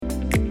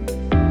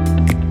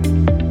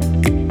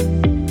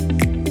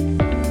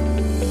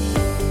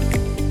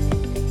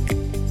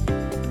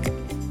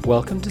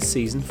Welcome to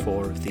Season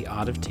 4 of the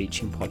Art of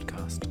Teaching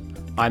podcast.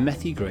 I'm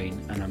Matthew Green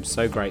and I'm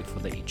so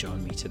grateful that you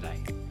joined me today.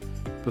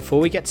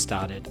 Before we get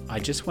started, I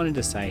just wanted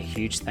to say a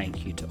huge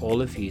thank you to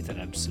all of you that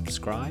have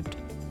subscribed,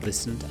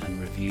 listened and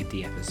reviewed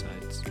the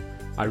episodes.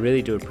 I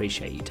really do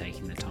appreciate you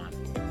taking the time.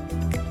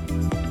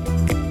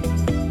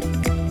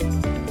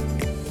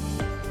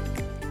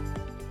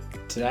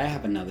 Today I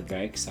have another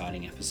very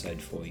exciting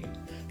episode for you.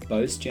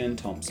 Bo Stjerne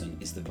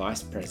Thomsen is the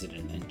Vice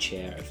President and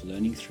Chair of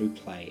Learning Through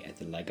Play at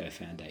the LEGO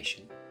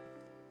Foundation.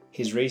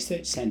 His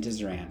research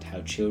centres around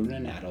how children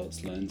and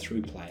adults learn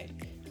through play,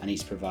 and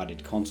he's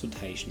provided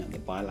consultation at the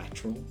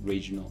bilateral,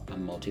 regional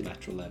and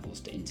multilateral levels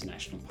to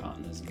international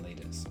partners and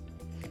leaders.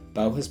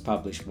 Bo has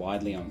published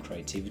widely on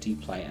creativity,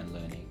 play and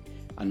learning,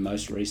 and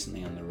most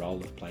recently on the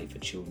role of play for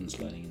children's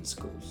learning in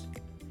schools.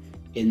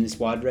 In this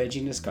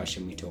wide-ranging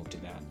discussion we talked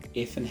about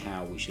if and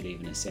how we should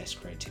even assess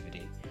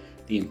creativity,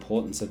 the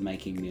importance of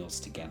making meals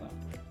together,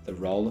 the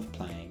role of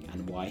playing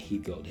and why he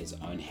built his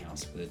own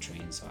house with a tree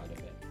inside of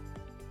it.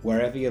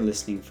 Wherever you're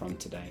listening from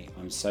today,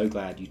 I'm so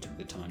glad you took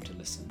the time to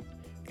listen.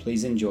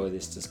 Please enjoy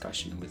this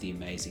discussion with the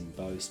amazing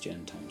Bo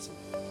Stjerne Thomsen.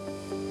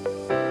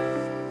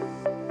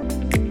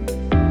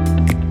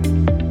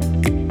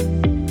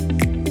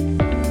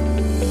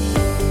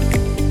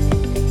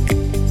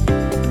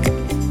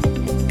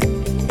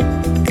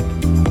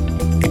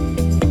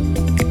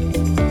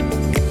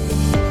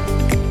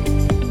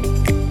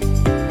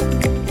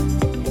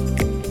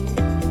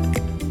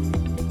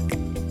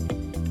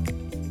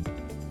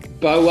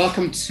 Bo,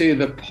 welcome to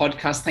the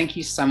podcast. Thank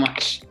you so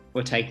much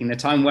for taking the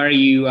time. Where are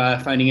you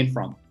phoning in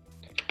from?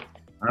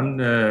 I'm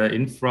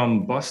in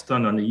from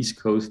Boston on the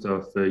east coast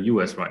of the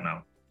US right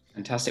now.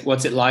 Fantastic.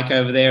 What's it like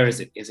over there? Is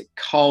it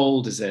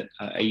cold?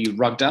 Are you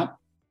rugged up?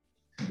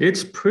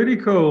 It's pretty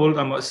cold,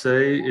 I must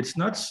say. It's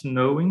not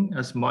snowing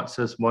as much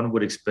as one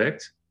would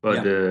expect,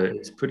 but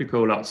it's pretty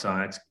cold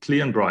outside. It's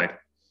clear and bright.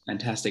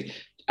 Fantastic.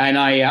 And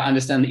I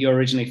understand that you're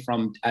originally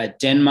from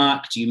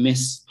Denmark. Do you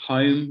miss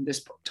home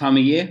this time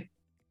of year?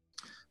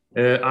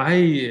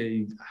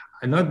 I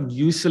not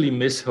usually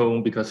miss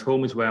home because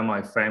home is where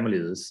my family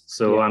is.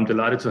 So I'm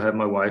delighted to have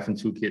my wife and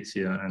two kids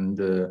here.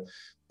 And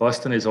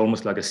Boston is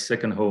almost like a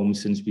second home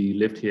since we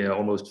lived here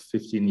almost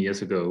 15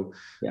 years ago.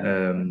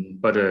 Yeah.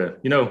 But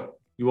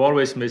you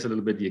always miss a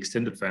little bit the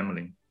extended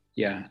family.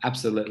 Yeah,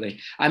 absolutely.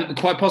 And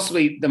quite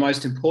possibly the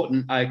most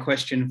important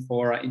question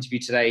for our interview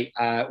today,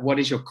 what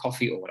is your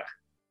coffee order?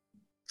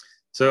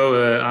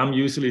 So I'm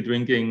usually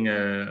drinking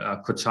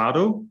a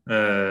cortado,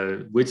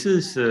 which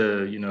is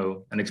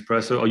an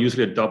espresso, or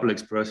usually a double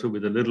espresso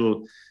with a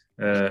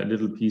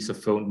little piece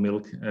of foamed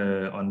milk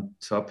on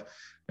top,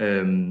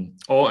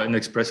 or an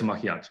espresso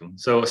macchiato.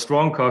 So a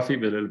strong coffee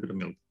with a little bit of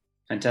milk.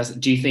 Fantastic.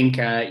 Do you think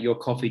your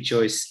coffee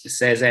choice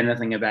says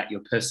anything about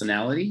your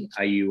personality?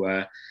 Are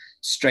you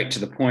straight to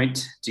the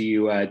point? Do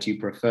you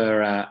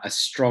prefer a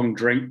strong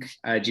drink?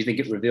 Do you think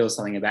it reveals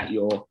something about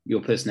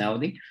your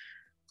personality?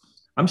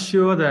 I'm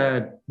sure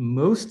that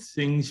most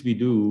things we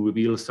do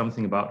reveal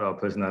something about our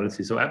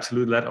personality. So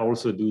absolutely, that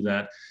also do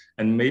that.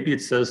 And maybe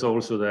it says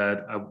also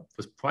that I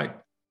was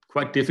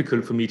quite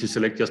difficult for me to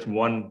select just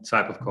one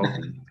type of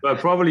coffee. So I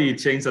probably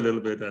change a little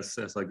bit as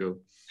I go.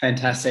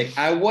 Fantastic.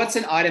 What's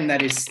an item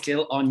that is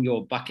still on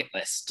your bucket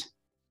list?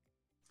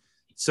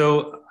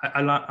 So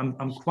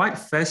I'm quite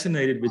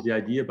fascinated with the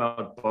idea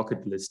about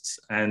bucket lists.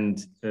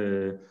 And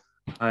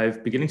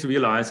I've beginning to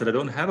realize that I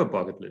don't have a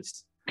bucket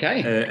list.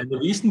 Okay. And the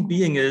reason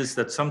being is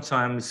that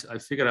sometimes I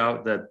figured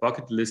out that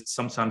bucket lists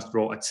sometimes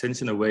draw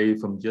attention away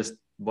from just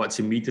what's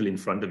immediately in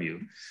front of you.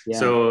 Yeah.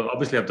 So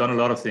obviously I've done a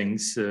lot of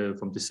things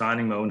from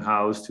designing my own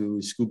house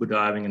to scuba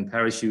diving and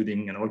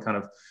parachuting and all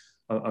kind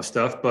of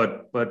stuff.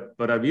 But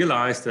I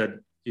realized that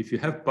if you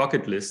have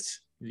bucket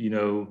lists,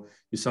 you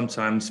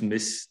sometimes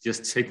miss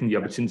just taking the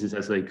opportunities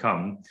as they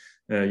come.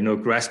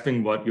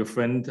 Grasping what your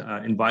friend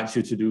invites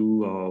you to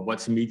do or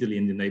what's immediately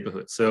in the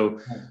neighborhood. So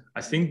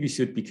I think we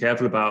should be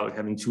careful about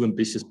having too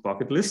ambitious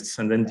bucket lists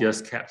and then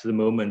just capture the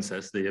moments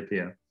as they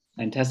appear.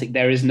 Fantastic.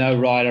 There is no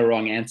right or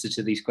wrong answer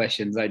to these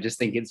questions. I just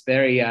think it's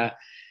very,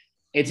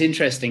 it's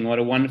interesting. What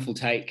a wonderful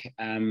take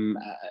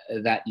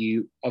that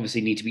you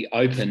obviously need to be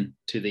open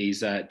to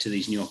these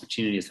new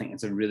opportunities. I think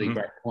that's a really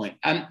great point.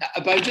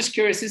 Bo, just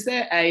curious, is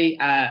there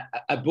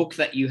a book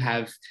that you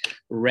have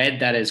read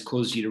that has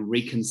caused you to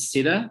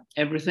reconsider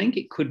everything?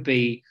 It could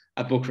be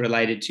a book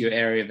related to your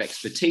area of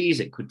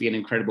expertise. It could be an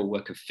incredible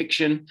work of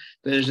fiction.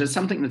 But is there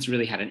something that's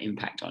really had an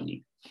impact on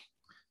you?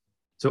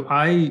 So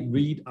I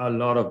read a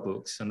lot of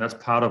books, and that's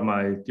part of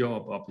my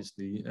job,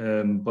 obviously.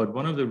 But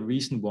one of the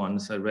recent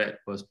ones I read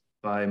was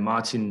by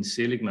Martin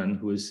Seligman,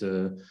 who is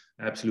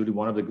absolutely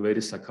one of the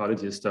greatest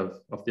psychologists of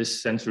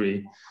this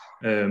century.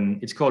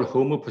 It's called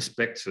Homo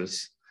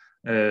Prospectus.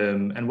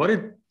 And what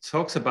it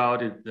talks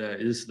about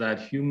is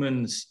that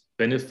humans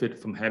benefit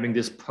from having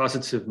this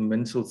positive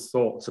mental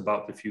thoughts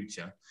about the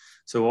future.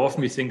 So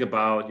often we think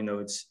about,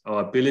 it's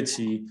our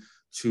ability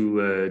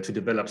to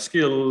develop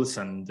skills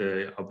and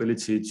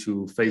ability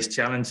to face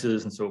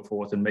challenges and so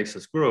forth, and makes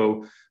us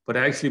grow. But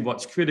actually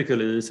what's critical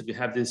is that we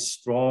have this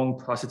strong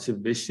positive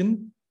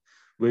vision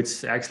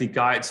which actually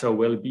guides our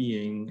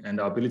well-being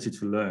and our ability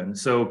to learn.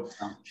 So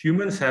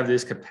humans have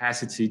this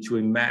capacity to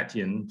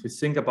imagine, to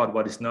think about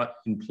what is not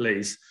in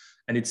place.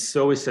 And it's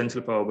so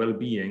essential for our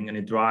well-being, and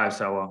it drives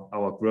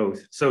our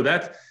growth. So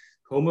that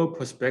Homo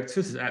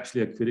perspective is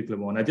actually a critical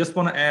one. I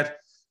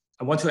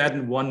want to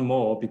add one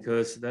more,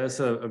 because there's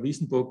a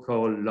recent book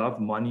called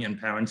Love, Money,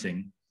 and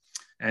Parenting.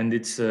 And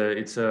it's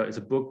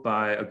a book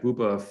by a group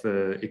of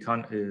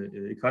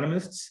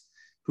economists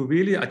who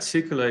really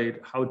articulate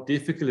how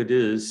difficult it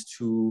is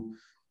to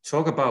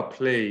talk about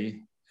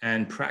play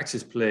and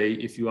practice play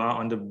if you are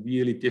under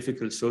really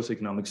difficult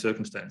socioeconomic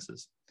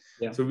circumstances.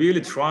 Yeah. So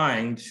really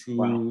trying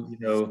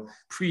to,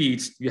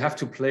 preach, you have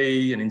to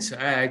play and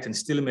interact and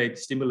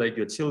stimulate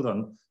your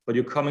children, but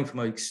you're coming from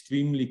an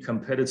extremely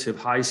competitive,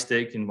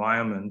 high-stake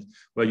environment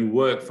where you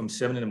work from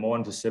 7 in the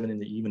morning to 7 in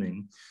the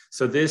evening.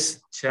 So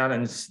this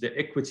challenge, the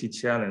equity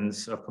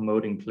challenge of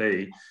promoting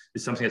play,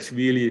 is something that's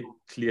really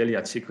clearly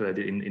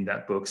articulated in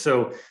that book.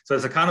 So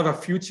there's a kind of a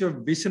future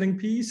visioning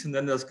piece, and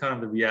then there's kind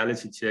of the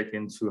reality check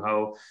into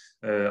how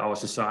our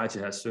society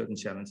has certain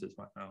challenges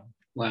right now.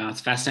 Wow,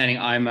 it's fascinating.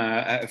 I'm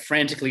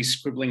frantically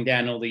scribbling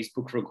down all these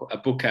book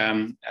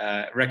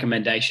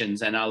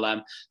recommendations, and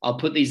I'll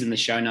put these in the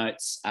show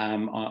notes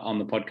on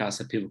the podcast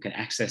so people can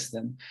access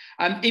them.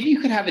 If you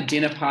could have a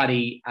dinner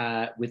party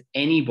with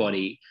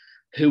anybody,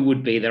 who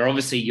would be there?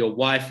 Obviously, your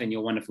wife and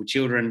your wonderful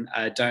children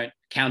don't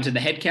count in the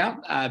head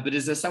count, but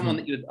is there someone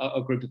that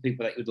a group of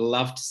people that you would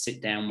love to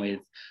sit down with,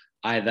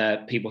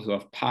 either people who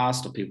have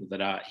passed or people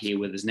that are here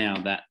with us now,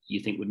 that you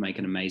think would make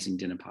an amazing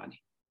dinner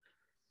party?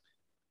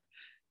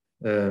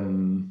 I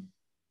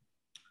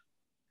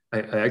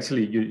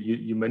actually,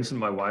 you mentioned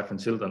my wife and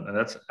children, and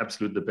that's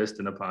absolutely the best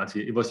dinner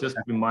party. It was just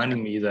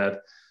reminding me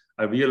that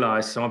I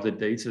realized some of the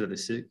data that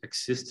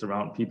exists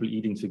around people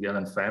eating together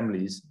and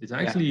families. It's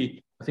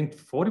actually, I think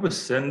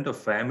 40% of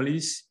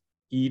families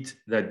eat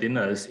their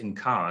dinners in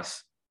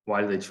cars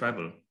while they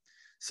travel.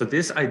 So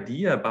this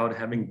idea about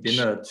having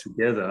dinner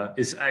together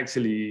is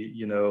actually,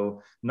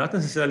 not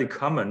necessarily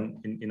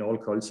common in all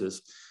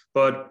cultures.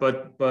 But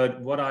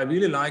what I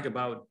really like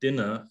about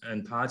dinner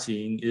and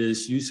partying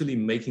is usually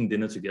making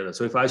dinner together.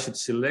 So if I should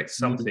select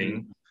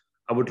something,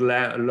 I would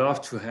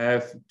love to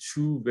have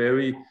two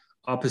very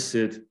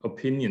opposite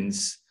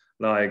opinions,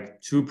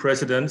 like two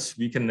presidents,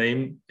 we can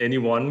name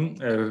anyone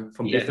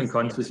from different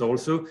countries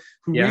also,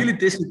 who really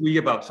disagree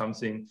about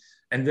something,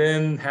 and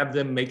then have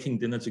them making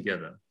dinner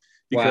together.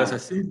 Because I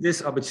think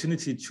this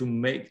opportunity to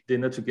make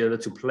dinner together,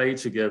 to play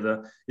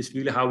together, is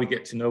really how we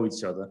get to know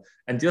each other.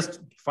 And just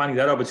finding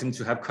that opportunity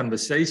to have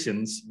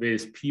conversations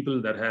with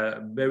people that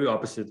have very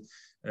opposite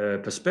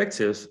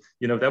perspectives,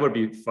 that would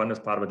be fun as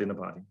part of a dinner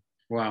party.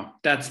 Wow,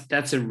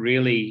 that's a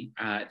really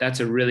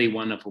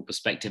wonderful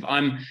perspective.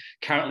 I'm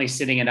currently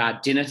sitting at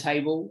our dinner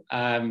table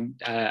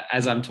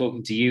as I'm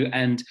talking to you,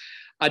 and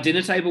our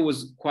dinner table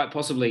was quite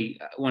possibly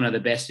one of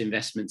the best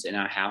investments in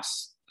our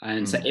house.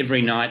 And so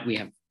every night we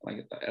have,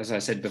 like, as I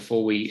said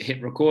before we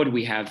hit record,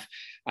 we have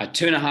a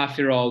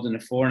 2.5-year-old and a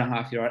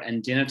 4.5-year-old,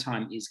 and dinner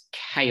time is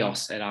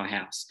chaos at our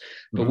house.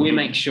 But we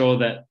make sure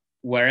that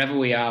wherever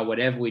we are,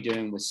 whatever we're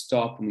doing, we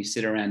stop and we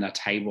sit around our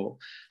table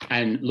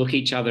and look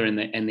each other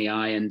in the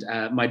eye. And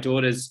my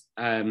daughter's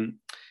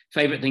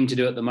favorite thing to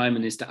do at the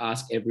moment is to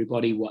ask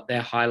everybody what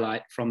their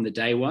highlight from the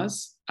day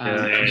was.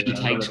 She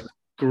takes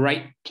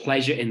great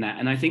pleasure in that.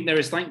 And I think there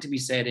is something to be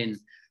said in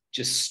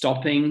just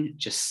stopping,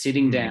 just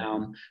sitting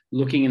down,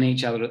 looking in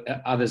each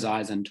other's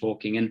eyes and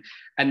talking.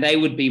 And they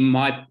would be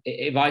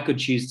if I could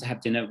choose to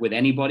have dinner with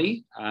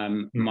anybody,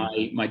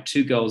 my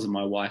two girls and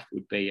my wife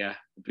would be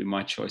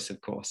my choice, of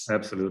course.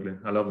 Absolutely.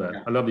 I love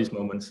that. I love these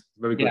moments.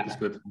 Very good. It's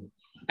good.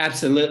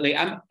 Absolutely.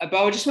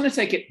 Bo, I just want to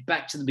take it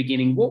back to the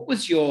beginning. What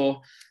was your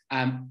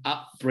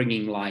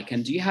upbringing like?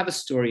 And do you have a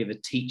story of a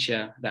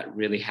teacher that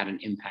really had an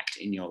impact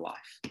in your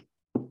life?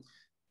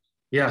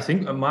 Yeah, I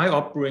think my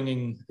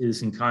upbringing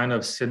is in kind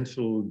of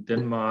central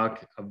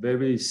Denmark, a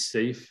very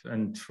safe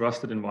and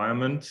trusted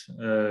environment.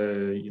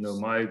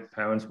 My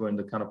parents were in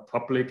the kind of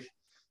public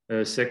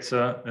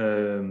sector,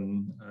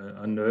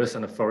 a nurse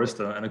and a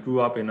forester, and I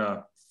grew up in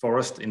a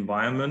forest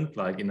environment,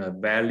 like in a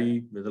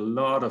valley with a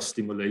lot of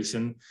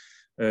stimulation,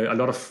 a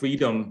lot of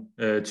freedom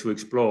to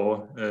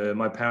explore.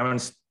 My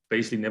parents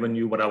basically never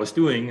knew what I was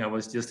doing. I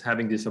was just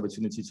having this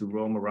opportunity to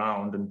roam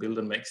around and build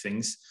and make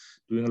things,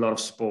 doing a lot of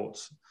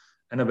sports.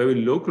 And a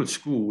very local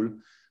school.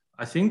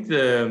 I think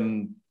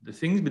the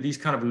thing with these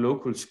kind of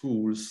local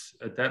schools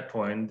at that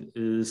point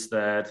is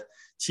that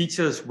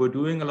teachers were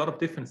doing a lot of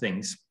different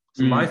things.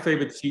 So my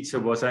favorite teacher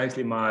was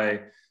actually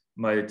my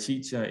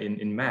teacher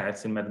in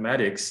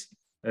mathematics,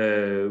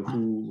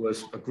 who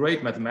was a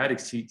great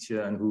mathematics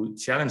teacher and who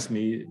challenged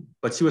me,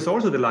 but she was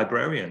also the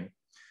librarian.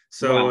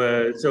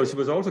 So she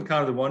was also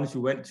kind of the one who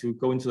went to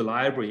go into the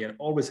library and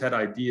always had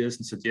ideas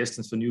and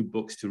suggestions for new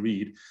books to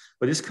read.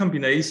 But this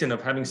combination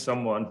of having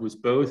someone who's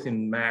both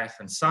in math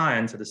and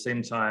science at the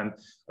same time,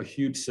 a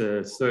huge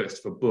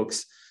thirst for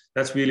books,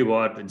 that's really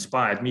what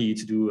inspired me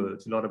to do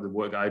a lot of the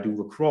work I do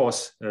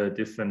across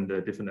different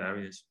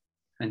areas.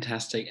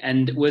 Fantastic.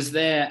 And was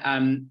there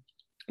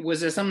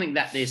was there something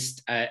that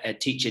this a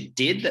teacher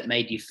did that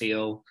made you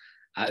feel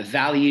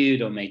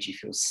valued, or made you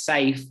feel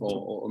safe,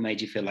 or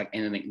made you feel like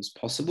anything was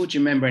possible? Do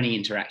you remember any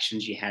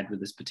interactions you had with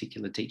this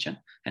particular teacher,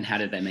 and how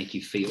did they make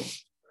you feel?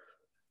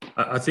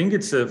 I think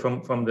it's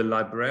from the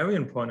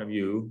librarian point of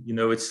view,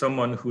 it's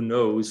someone who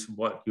knows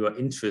what your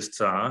interests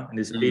are and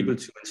is able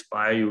to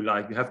inspire you.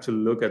 Like, you have to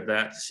look at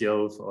that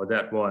shelf or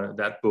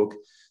that book.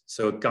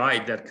 So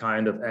guide that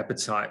kind of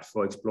appetite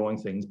for exploring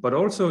things, but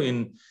also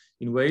in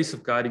ways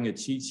of guiding your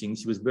teaching.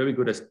 She was very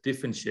good at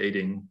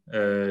differentiating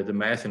the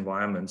math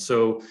environment.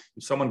 So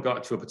if someone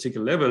got to a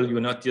particular level, you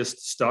were not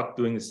just stuck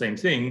doing the same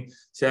thing.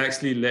 She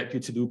actually led you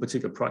to do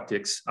particular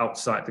projects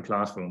outside the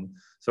classroom.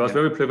 So I was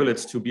very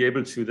privileged to be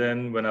able to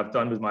then, when I've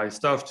done with my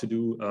stuff, to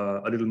do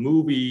a little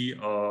movie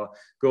or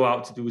go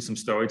out to do some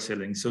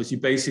storytelling. So she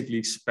basically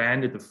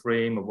expanded the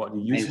frame of what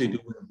you usually do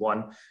in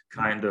one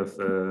kind of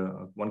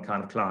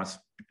class.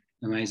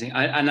 Amazing.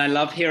 And I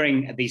love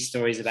hearing these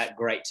stories about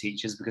great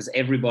teachers, because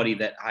everybody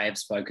that I have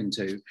spoken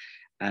to,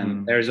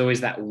 there is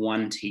always that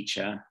one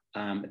teacher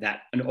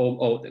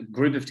or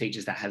group of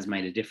teachers that has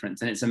made a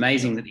difference. And it's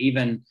amazing that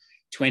even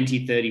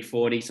 20, 30,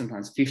 40,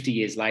 sometimes 50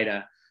 years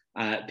later,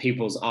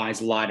 people's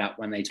eyes light up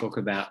when they talk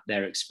about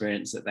their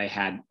experience that they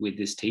had with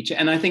this teacher.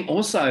 And I think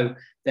also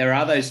there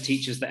are those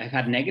teachers that have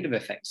had negative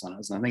effects on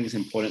us. And I think it's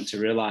important to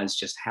realize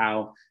just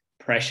how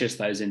precious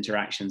those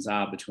interactions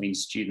are between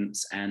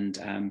students and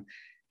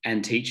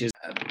teachers.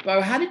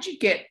 Bo, how did you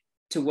get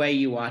to where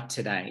you are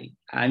today?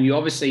 You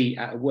obviously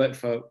work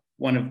for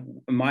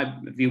in my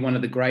view, one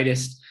of the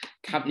greatest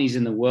companies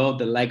in the world,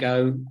 the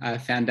Lego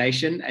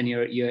Foundation, and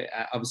you're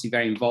obviously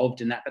very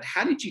involved in that. But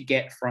how did you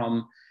get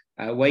from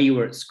where you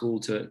were at school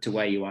to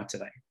where you are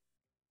today?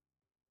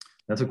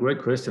 That's a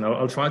great question.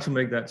 I'll try to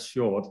make that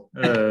short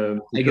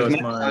because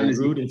my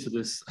route into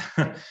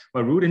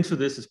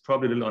this is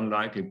probably a little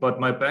unlikely. But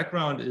my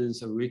background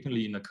is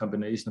originally in a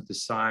combination of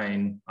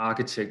design,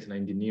 architecture, and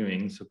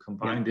engineering, so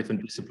combining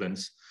different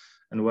disciplines.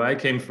 And where I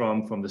came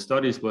from the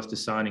studies was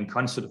designing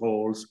concert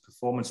halls,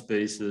 performance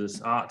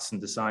spaces, arts and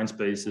design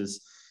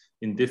spaces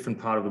in different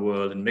parts of the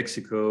world, in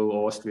Mexico,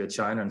 Austria,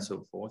 China, and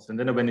so forth. And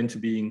then I went into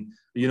being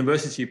a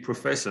university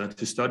professor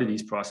to study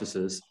these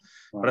processes.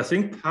 Wow. But I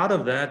think part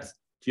of that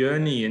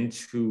journey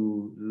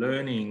into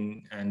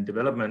learning and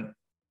development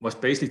was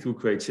basically through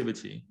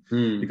creativity.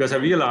 Because I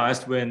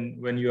realized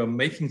when you are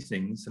making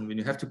things and when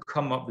you have to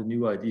come up with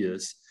new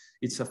ideas,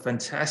 it's a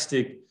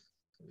fantastic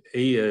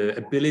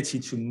ability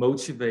to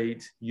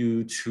motivate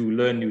you to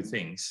learn new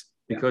things.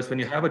 Because when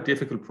you have a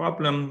difficult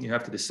problem, you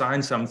have to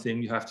design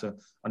something, you have to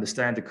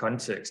understand the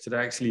context. It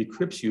actually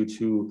equips you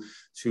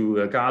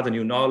to gather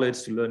new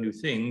knowledge, to learn new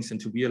things, and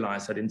to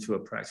realize that into a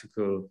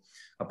practical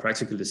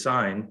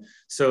design.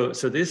 So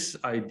this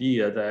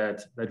idea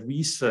that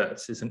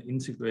research is an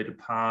integrated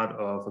part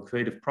of a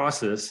creative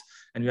process,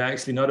 and you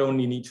actually not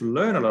only need to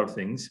learn a lot of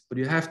things, but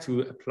you have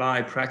to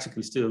apply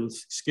practical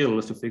skills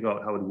to figure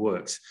out how it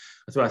works.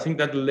 So I think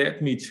that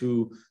led me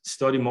to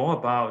study more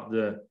about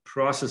the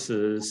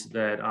processes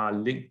that are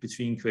linked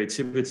between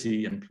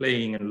creativity and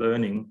playing and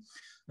learning,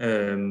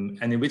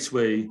 and in which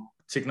way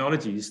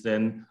technologies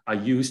then are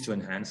used to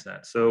enhance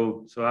that.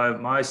 So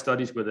my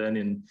studies were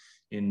then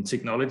in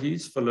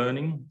technologies for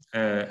learning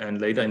and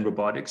later in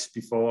robotics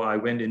before I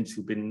went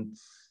into being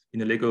in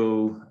the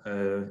Lego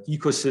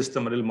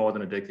ecosystem a little more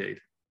than a decade.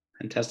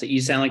 Fantastic.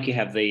 You sound like you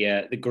have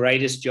the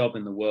greatest job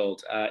in the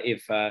world.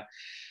 If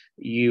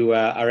you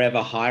are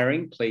ever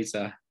hiring, please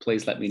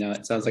let me know.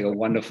 It sounds like a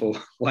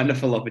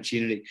wonderful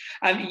opportunity.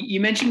 You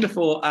mentioned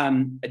before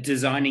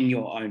designing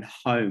your own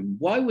home.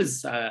 Why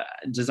was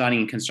designing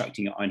and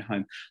constructing your own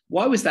home,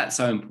 why was that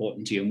so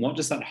important to you, and what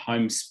does that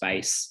home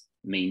space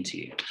mean to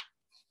you?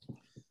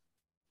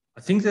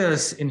 I think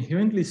there's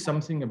inherently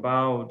something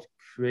about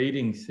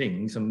creating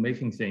things and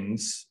making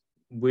things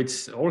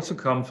which also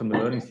comes from the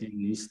learning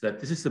theories that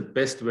this is the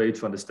best way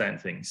to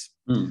understand things.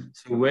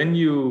 So when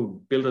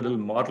you build a little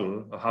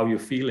model of how you're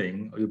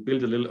feeling, or you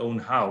build a little own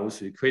house,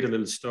 or you create a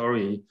little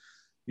story,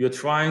 you're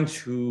trying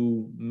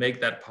to make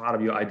that part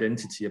of your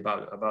identity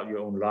about your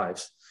own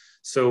lives.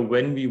 So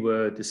when we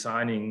were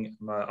designing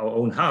our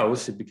own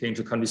house, it became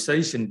a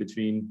conversation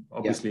between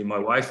obviously my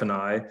wife and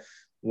I.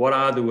 What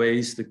are the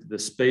ways the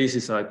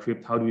spaces are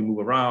equipped? How do we move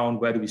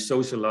around? Where do we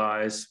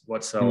socialize?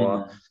 What's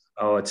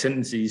our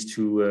tendencies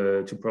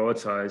to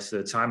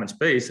prioritize time and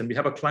space? And we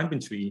have a climbing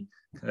tree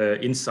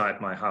inside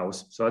my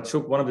house. So I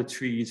took one of the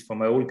trees from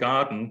my old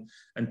garden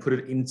and put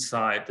it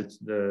inside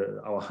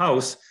our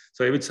house.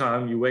 So every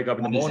time you wake up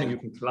in the morning, you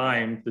can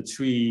climb the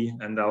tree,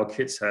 and our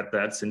kids had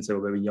that since they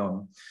were very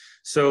young.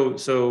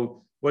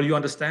 So well, you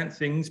understand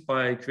things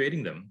by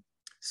creating them.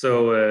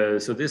 So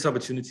this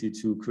opportunity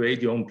to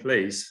create your own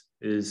place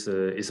is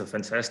a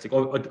fantastic,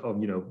 or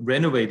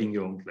renovating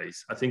your own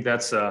place. I think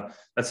that's a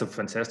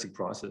fantastic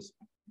process.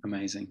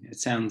 Amazing. It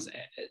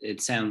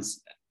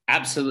sounds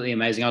absolutely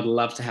amazing. I'd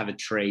love to have a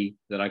tree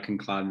that I can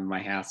climb in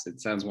my house. It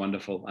sounds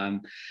wonderful.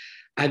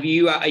 Are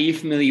you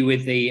familiar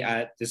with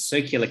the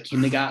circular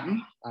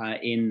kindergarten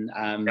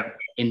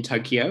in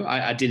Tokyo?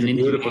 I did It's an a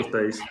interview. beautiful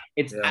space.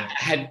 It's Yeah.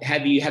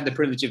 have you had the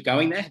privilege of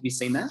going there? Have you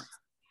seen that?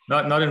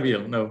 Not in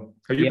real, no.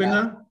 Have you been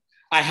there?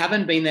 I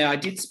haven't been there. I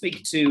did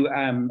speak to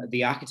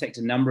the architect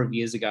a number of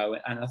years ago,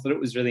 and I thought it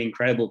was really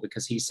incredible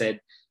because he said,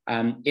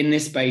 in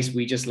this space,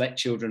 we just let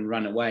children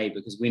run away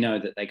because we know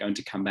that they're going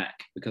to come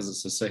back because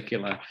it's a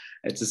circular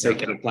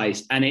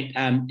place. And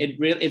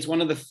it's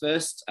one of the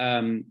first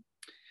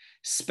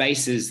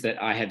spaces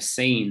that I have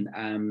seen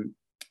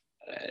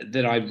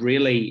that I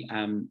really,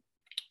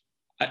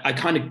 I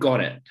kind of got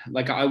it.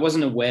 Like I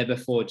wasn't aware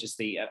before just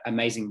the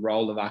amazing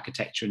role of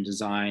architecture and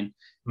design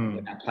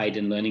that played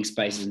in learning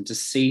spaces, and to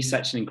see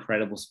such an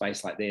incredible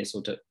space like this,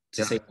 or to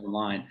see it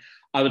online.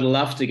 I would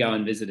love to go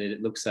and visit it.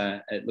 It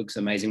looks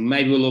amazing.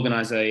 Maybe we'll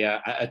organize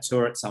a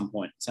tour at some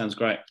point. Sounds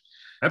great.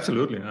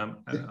 Absolutely.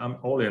 I'm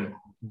all in.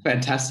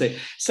 Fantastic.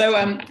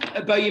 So,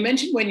 Bo, you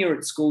mentioned when you're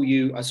at school,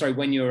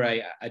 when you were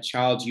a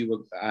child, you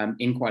were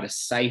in quite a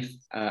safe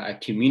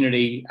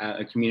community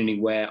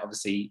where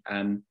obviously,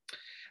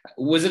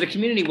 was it a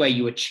community where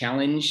you were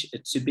challenged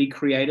to be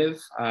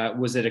creative?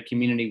 Was it a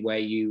community where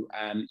you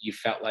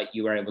felt like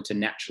you were able to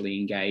naturally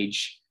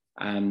engage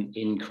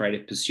in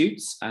creative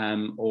pursuits,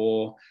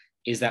 or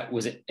is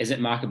it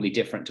markedly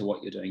different to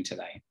what you're doing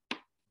today?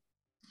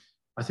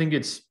 I think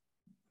it's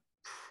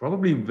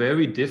probably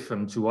very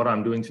different to what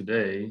I'm doing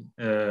today.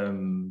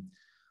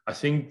 I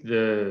think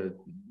the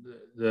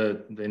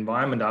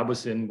environment I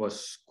was in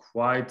was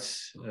quite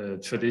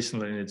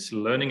traditional in its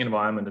learning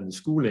environment and the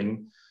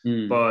schooling.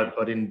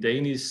 But in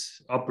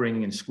Danish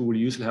upbringing in school,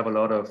 you usually have a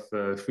lot of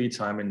free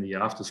time in the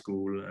after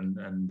school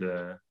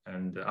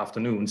and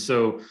afternoon.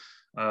 So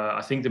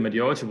I think the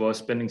majority was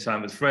spending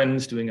time with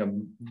friends, doing a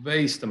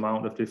vast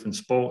amount of different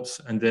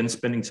sports, and then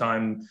spending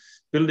time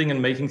building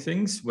and making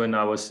things when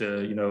I was,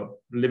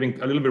 living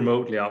a little bit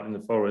remotely out in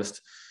the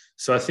forest.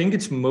 So I think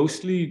it's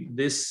mostly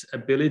this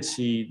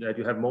ability that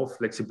you have more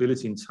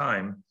flexibility in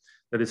time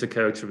that is a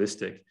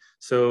characteristic.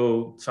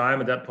 So time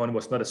at that point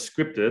was not as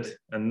scripted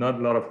and not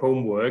a lot of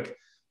homework,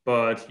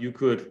 but you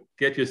could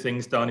get your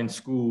things done in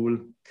school,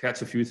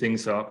 catch a few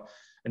things up,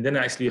 and then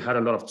actually you had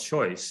a lot of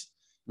choice.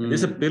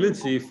 This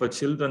ability for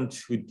children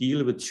to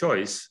deal with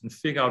choice and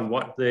figure out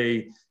what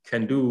they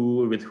can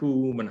do with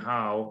whom and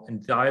how,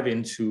 and dive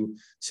into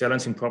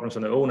challenging problems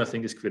on their own, I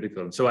think is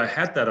critical. So I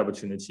had that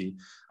opportunity.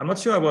 I'm not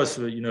sure I was,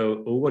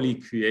 overly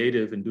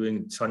creative in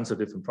doing tons of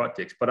different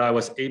projects, but I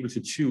was able to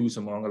choose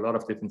among a lot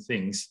of different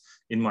things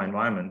in my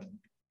environment.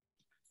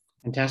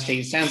 Fantastic.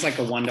 It sounds like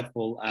a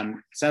wonderful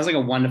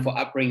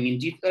upbringing.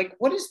 Do you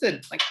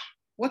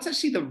what's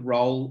actually the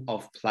role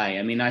of play?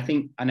 I mean,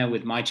 I know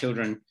with my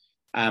children,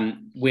 they're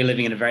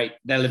living in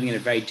a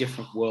very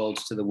different world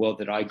to the world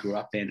that I grew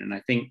up in. And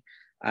I think,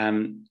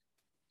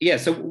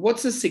 so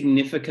what's the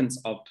significance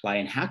of play,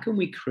 and how can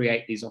we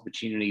create these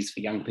opportunities for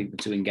young people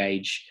to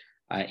engage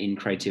in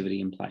creativity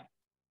and play?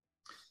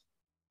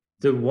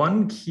 The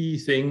one key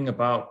thing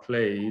about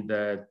play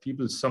that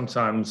people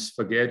sometimes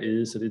forget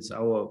is that it's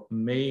our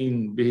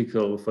main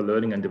vehicle for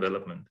learning and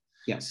development.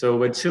 Yeah. So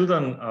when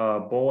children are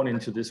born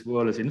into this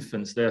world as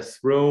infants, they're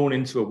thrown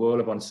into a world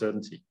of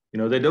uncertainty.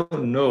 They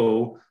don't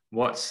know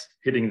what's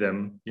hitting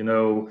them,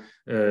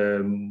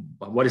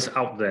 what is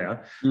out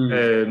there.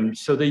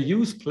 So they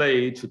use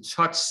play to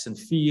touch and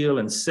feel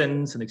and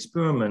sense and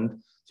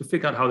experiment to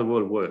figure out how the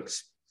world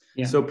works.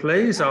 Yeah. So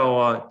play is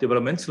our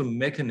developmental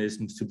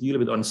mechanisms to deal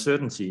with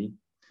uncertainty,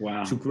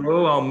 to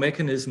grow our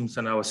mechanisms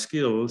and our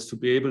skills to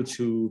be able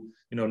to,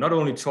 not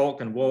only talk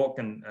and walk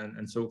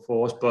and so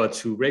forth, but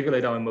to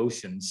regulate our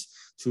emotions,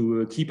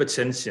 to keep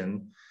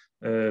attention.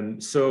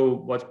 So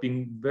what's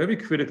been very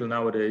critical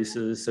nowadays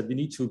is that we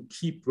need to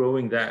keep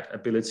growing that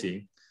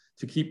ability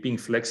to keep being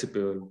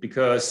flexible,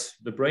 because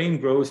the brain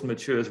grows and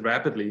matures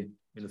rapidly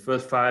in the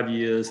first 5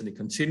 years, and it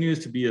continues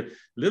to be a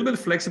little bit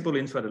flexible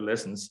into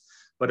adolescence.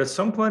 But at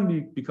some point, we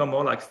become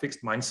more like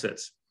fixed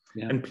mindsets.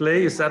 Yeah. And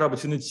play is that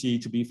opportunity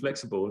to be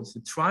flexible,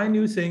 to try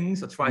new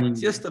things, or try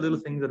just a little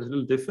thing that is a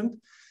little different.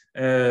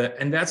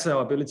 And that's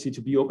our ability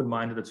to be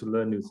open-minded and to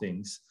learn new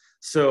things.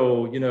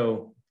 So,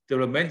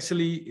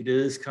 developmentally, it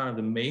is kind of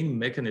the main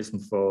mechanism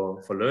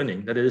for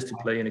learning, that is to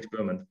play and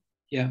experiment.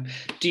 Yeah.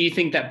 Do you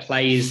think that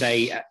play is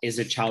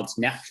a child's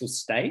natural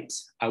state?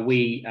 Are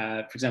we,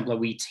 for example, are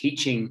we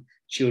teaching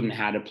children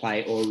how to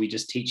play, or are we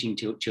just teaching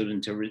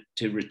children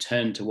to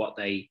return to what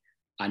they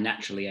are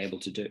naturally able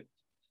to do?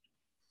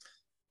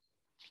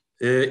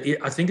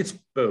 I think it's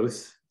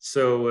both.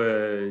 So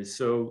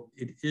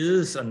it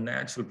is a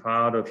natural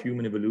part of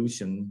human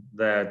evolution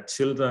that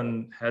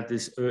children had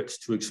this urge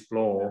to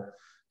explore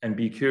and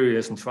be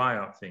curious and try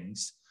out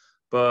things.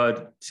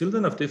 But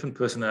children of different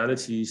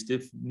personalities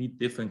need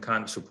different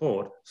kind of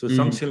support. So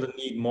some children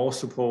need more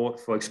support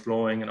for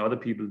exploring, and other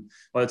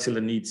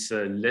children need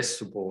less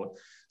support.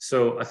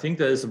 So I think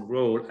there is a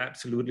role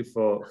absolutely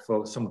for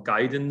some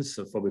guidance,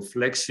 for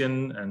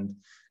reflection,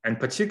 and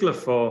particular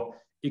for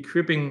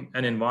equipping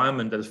an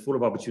environment that is full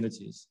of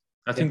opportunities.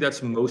 I think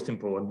that's most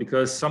important,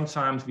 because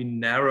sometimes we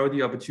narrow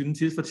the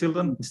opportunities for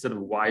children instead of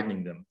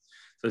widening them.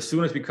 So as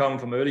soon as we come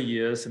from early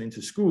years and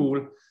into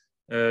school,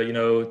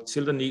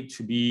 children need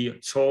to be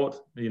taught,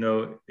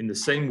 in the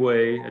same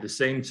way, at the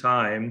same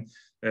time,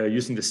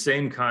 using the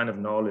same kind of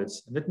knowledge.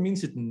 And that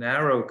means it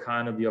narrow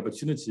kind of the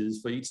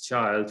opportunities for each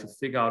child to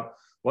figure out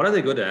what are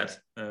they good at,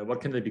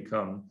 what can they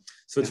become.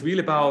 So it's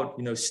really about,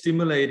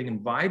 stimulating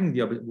and widening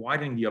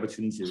the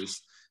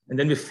opportunities, and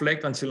then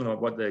reflect on children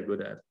on what they're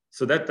good at.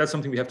 So that's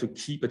something we have to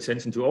keep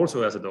attention to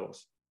also as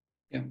adults.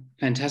 Yeah,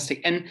 fantastic.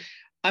 And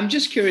I'm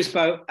just curious,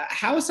 Bo,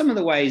 how are some of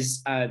the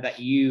ways that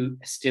you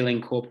still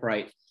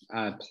incorporate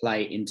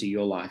play into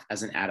your life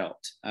as an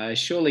adult?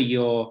 Surely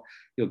you're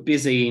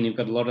busy and you've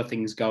got a lot of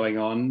things going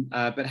on,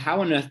 but how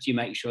on earth do you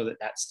make sure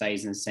that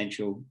stays an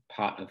essential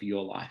part of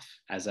your life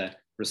as a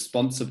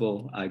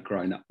responsible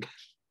grown-up?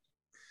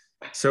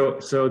 So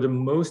the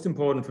most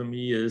important for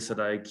me is that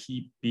I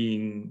keep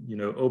being,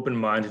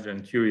 open-minded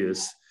and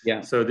curious.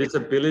 Yeah. So this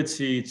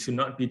ability to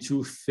not be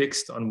too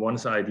fixed on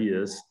one's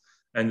ideas,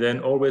 and then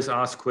always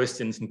ask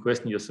questions and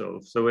question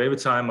yourself. So every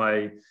time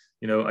I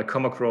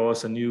come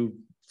across a new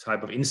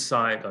type of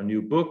insight or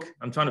new book,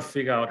 I'm trying to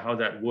figure out how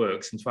that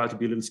works and try to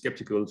be a little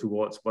skeptical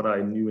towards what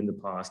I knew in the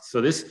past.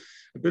 So this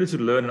ability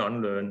to learn and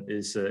unlearn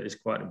is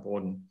quite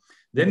important.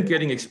 Then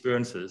getting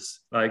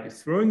experiences, like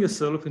throwing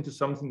yourself into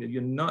something that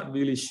you're not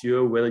really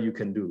sure whether you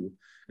can do.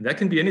 And that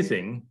can be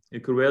anything.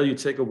 It could be you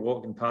take a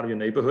walk in part of your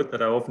neighborhood,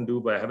 that I often do,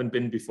 but I haven't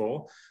been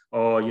before,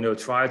 or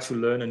try to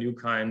learn a new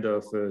kind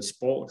of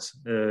sport,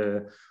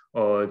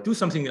 or do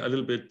something a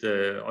little bit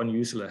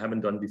unusual I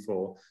haven't done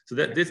before. So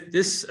that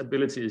this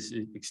ability is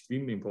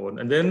extremely important.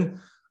 And then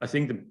I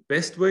think the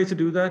best way to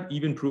do that,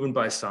 even proven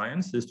by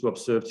science, is to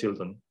observe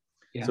children.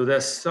 Yeah. So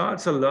there's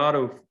such a lot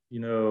of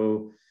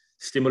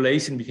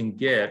stimulation we can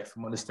get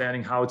from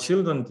understanding how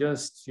children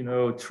just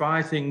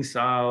try things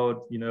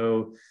out,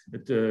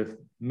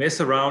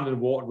 mess around in the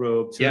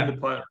wardrobe, turn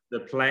the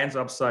plants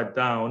upside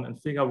down,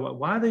 and figure out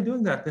why are they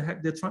doing that.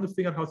 They're trying to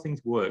figure out how things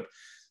work.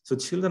 So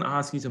children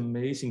ask these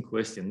amazing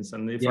questions,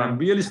 and if I'm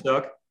really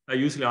stuck, I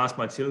usually ask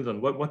my children,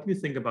 what do you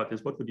think about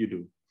this? What would you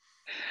do?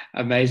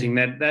 Amazing.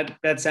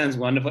 That sounds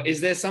wonderful.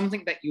 Is there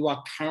something that you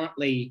are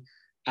currently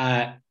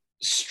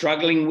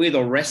struggling with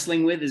or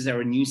wrestling with? Is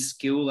there a new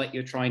skill that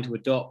you're trying to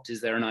adopt?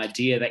 Is there an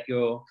idea that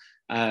you're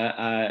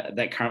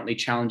that currently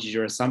challenges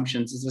your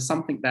assumptions? Is there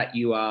something that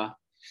you are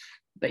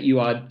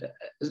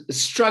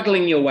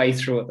struggling your way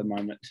through at the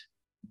moment?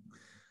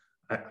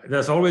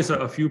 There's always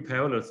a few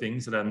parallel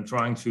things that I'm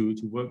trying to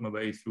work my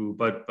way through,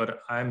 but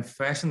I'm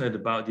fascinated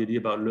about the idea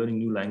about learning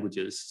new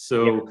languages.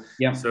 So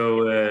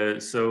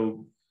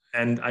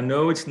and I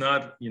know it's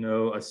not,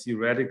 a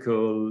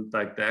theoretical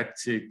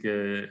didactic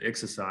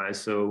exercise.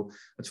 So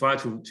I try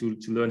to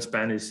learn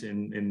Spanish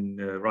in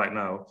right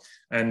now,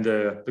 and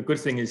the good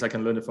thing is I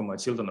can learn it from my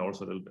children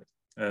also a little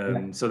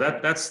bit. So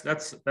that's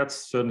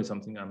certainly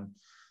something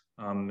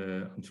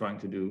I'm trying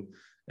to do.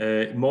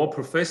 More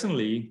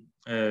professionally,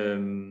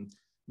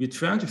 we're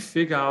trying to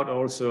figure out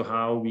also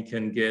how we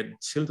can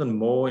get children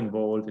more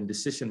involved in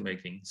decision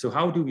making. So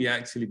how do we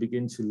actually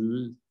begin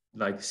to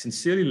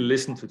sincerely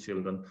listen to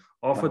children,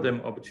 offer them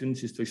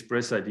opportunities to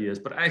express ideas,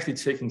 but actually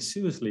taking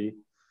seriously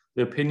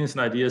the opinions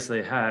and ideas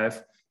they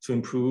have to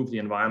improve the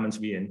environments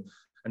we're in.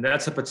 And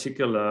that's a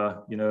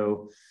particular,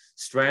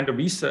 strand of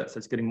research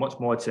that's getting much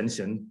more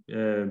attention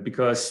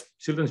because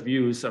children's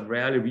views are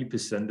rarely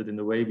represented in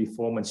the way we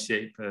form and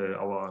shape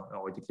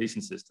our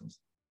education systems.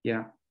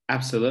 Yeah,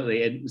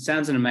 absolutely. It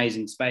sounds an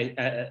amazing space,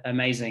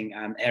 amazing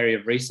area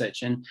of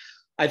research. And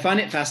I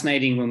find it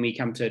fascinating when we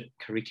come to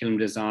curriculum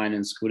design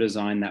and school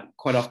design that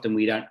quite often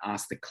we don't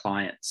ask the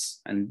clients,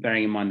 and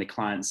bearing in mind the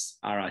clients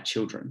are our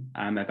children,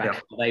 about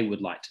how they would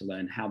like to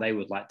learn, how they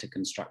would like to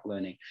construct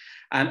learning.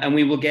 And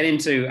we will get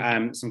into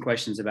some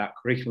questions about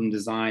curriculum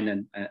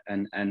design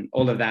and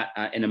all of that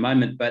in a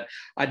moment. But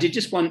I did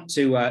just want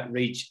to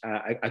read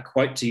a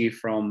quote to you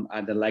from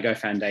the Lego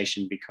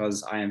Foundation,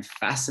 because I am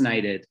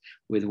fascinated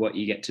with what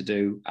you get to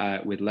do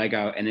with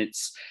Lego.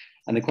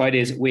 And the quote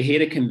is, "We're here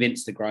to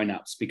convince the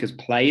grown-ups because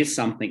play is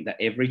something that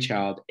every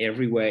child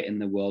everywhere in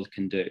the world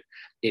can do.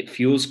 It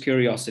fuels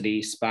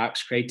curiosity,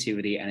 sparks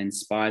creativity, and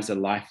inspires a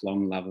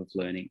lifelong love of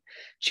learning.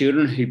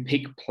 Children who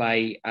pick up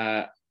play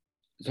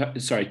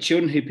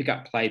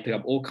pick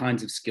up all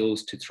kinds of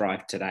skills to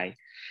thrive today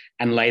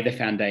and lay the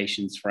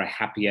foundations for a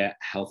happier,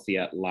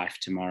 healthier life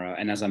tomorrow."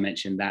 And as I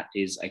mentioned, that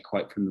is a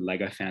quote from the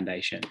Lego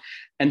Foundation.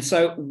 And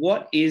so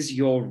what is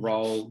your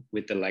role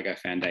with the Lego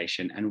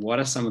Foundation, and what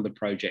are some of the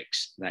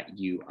projects that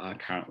you are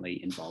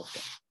currently involved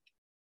in?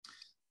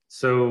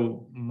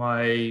 So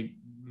my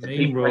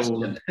main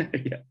role,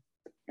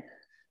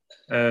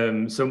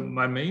 so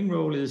my main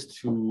role is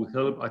to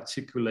help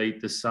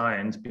articulate the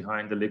science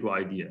behind the Lego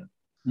idea.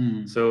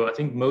 So I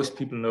think most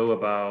people know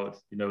about,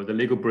 the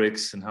Lego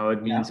bricks and how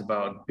it means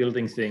about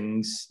building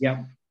things,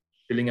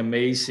 building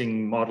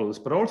amazing models,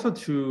 but also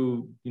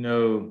to,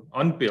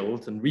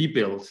 unbuild and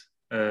rebuild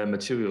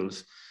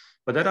materials.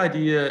 But that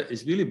idea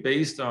is really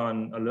based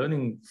on a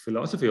learning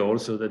philosophy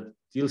also that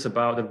deals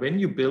about that when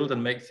you build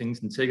and make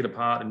things and take it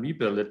apart and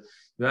rebuild it,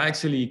 you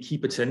actually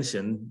keep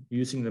attention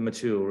using the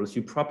materials,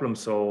 you problem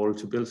solve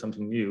to build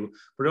something new,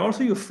 but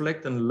also you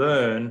reflect and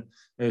learn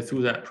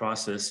through that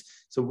process.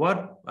 So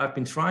what I've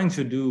been trying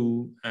to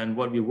do and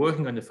what we're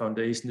working on the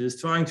foundation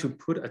is trying to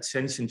put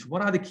attention to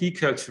what are the key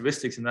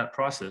characteristics in that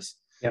process.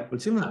 Yep. But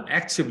children are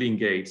actively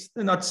engaged.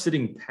 They're not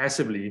sitting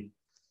passively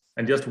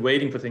and just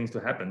waiting for things to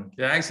happen.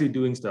 They're actually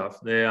doing stuff.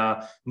 They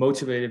are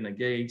motivated and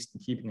engaged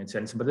and keeping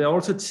attention, but they're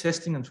also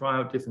testing and trying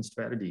out different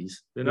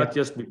strategies. They're not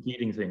just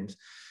repeating things.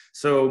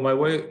 So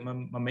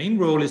my main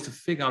role is to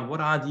figure out what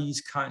are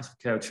these kinds of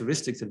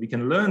characteristics that we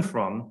can learn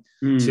from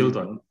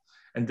children,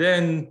 and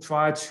then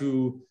try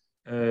to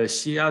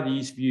share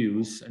these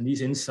views and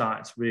these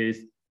insights with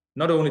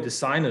not only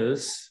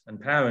designers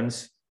and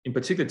parents, in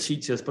particular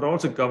teachers, but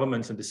also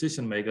governments and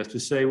decision makers, to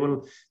say,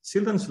 well,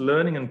 children's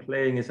learning and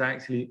playing is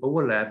actually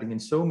overlapping in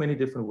so many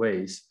different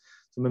ways.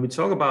 So when we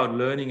talk about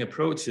learning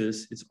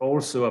approaches, it's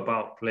also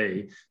about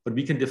play, but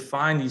we can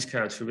define these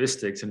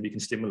characteristics and we can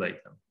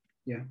stimulate them.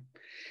 Yeah.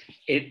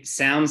 It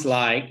sounds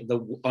like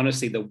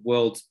honestly the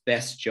world's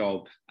best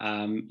job.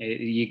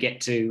 You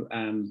get to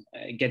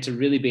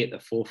really be at the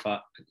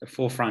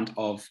forefront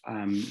of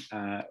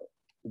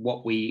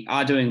what we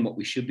are doing, what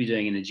we should be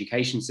doing in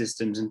education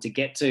systems, and to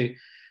get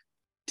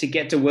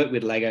to work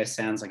with Lego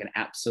sounds like an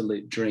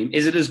absolute dream.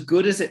 Is it as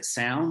good as it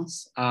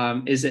sounds?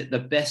 Is it the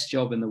best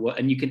job in the world?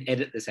 And you can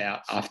edit this out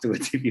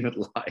afterwards if you would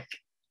like.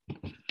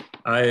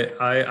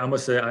 I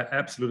must say, I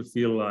absolutely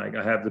feel like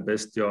I have the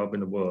best job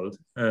in the world.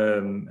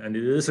 And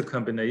it is a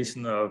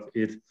combination of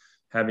it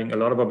having a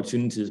lot of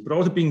opportunities, but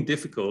also being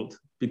difficult,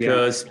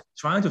 because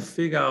trying to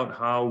figure out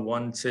how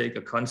one take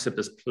a concept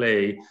as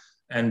play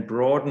and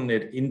broaden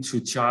it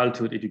into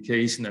childhood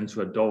education and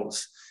to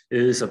adults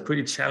is a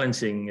pretty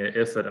challenging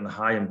effort and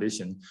high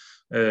ambition.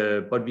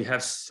 But we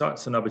have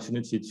such an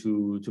opportunity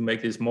to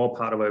make this more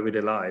part of our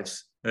everyday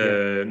lives.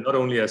 Not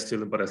only as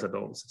children, but as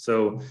adults.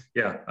 So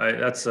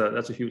that's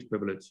a huge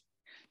privilege.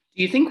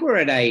 Do you think we're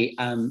at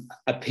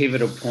a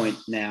pivotal point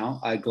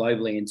now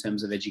globally in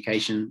terms of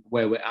education,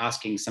 where we're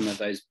asking some of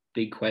those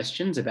big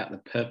questions about the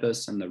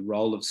purpose and the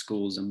role of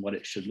schools and what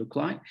it should look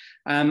like?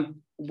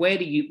 Where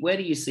do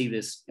you see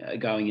this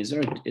going?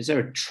 Is there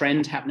a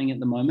trend happening at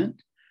the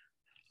moment?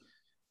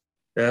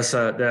 There's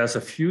a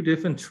few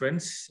different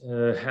trends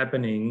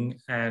happening,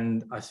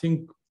 and I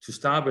think to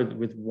start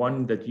with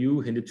one that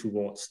you hinted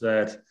towards,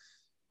 that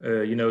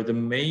the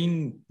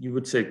main, you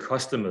would say,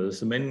 customers,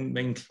 the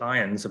main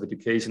clients of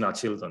education are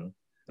children,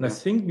 and I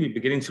think we're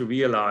beginning to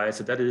realize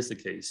that is the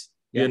case.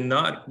 We're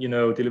not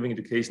delivering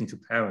education to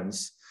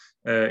parents.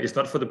 It's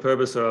not for the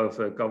purpose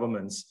of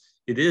governments.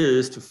 It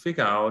is to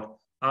figure out,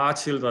 are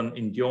children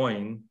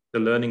enjoying the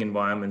learning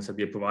environments that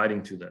we are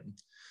providing to them?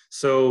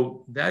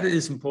 So that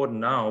is important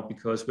now,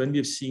 because when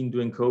we've seen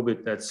during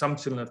COVID that some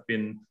children have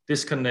been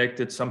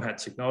disconnected, some had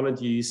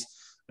technologies,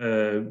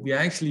 we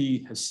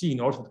actually have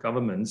seen also with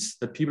governments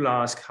that people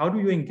ask, how do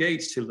you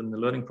engage children in the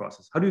learning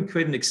process? How do you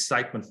create an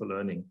excitement for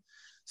learning?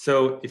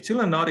 So if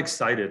children are not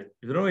excited,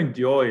 if they don't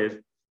enjoy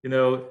it,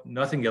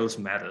 nothing else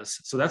matters.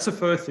 So that's the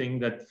first thing,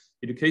 that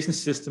education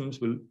systems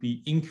will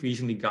be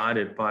increasingly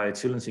guided by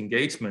children's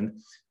engagement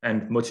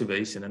and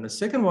motivation. And the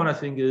second one, I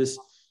think, is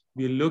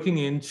we're looking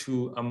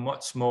into a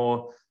much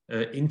more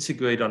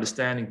integrated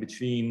understanding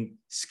between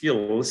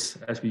skills,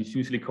 as we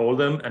usually call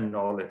them, and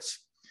knowledge.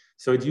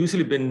 So it's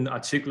usually been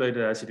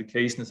articulated as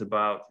education is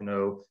about,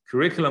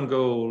 curriculum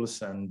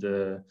goals and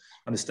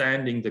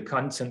understanding the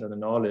content and the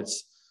knowledge.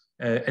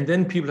 And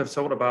then people have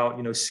thought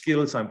about,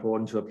 skills are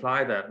important to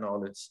apply that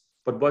knowledge.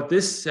 But what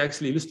this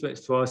actually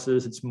illustrates to us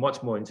is it's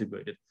much more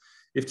integrated.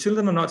 If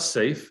children are not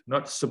safe,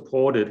 not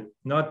supported,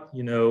 not,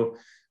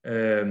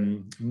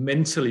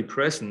 mentally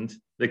present,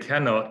 they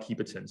cannot keep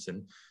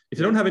attention. If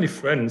they don't have any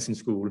friends in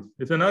school,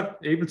 if they're not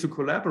able to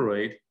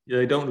collaborate,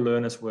 they don't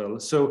learn as well.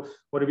 So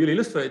what it really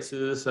illustrates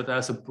is that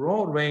there's a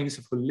broad range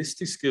of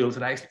holistic skills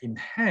that actually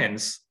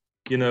enhance,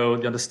 the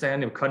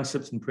understanding of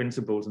concepts and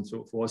principles and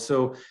so forth.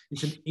 So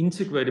it's an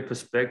integrated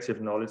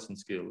perspective, knowledge and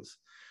skills.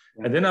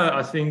 Yeah. And then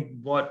I think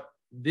what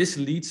this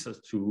leads us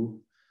to,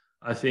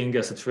 I think,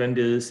 as a trend,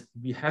 is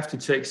we have to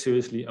take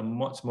seriously a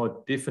much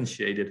more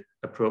differentiated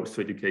approach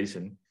to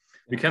education.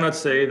 We cannot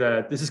say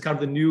that this is kind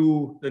of the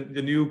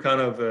new kind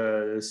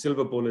of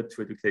silver bullet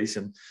to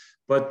education,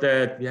 but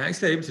that we are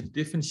actually able to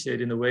differentiate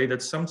in a way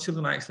that some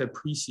children actually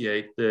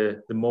appreciate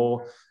the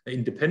more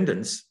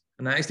independence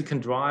and actually can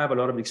drive a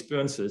lot of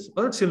experiences.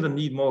 Other children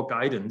need more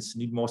guidance,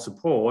 need more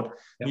support,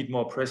 need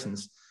more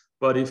presence.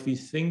 But if we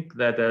think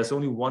that there's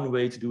only one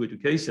way to do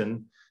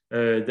education,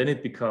 then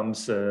it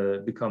becomes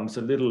a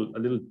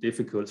little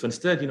difficult. So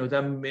instead, there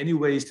are many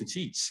ways to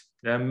teach.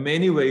 There are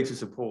many ways to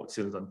support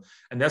children,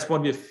 and that's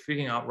what we're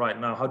figuring out right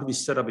now. How do we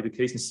set up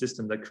education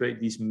systems that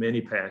create these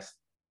many paths?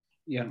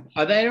 Yeah.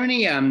 Are there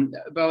any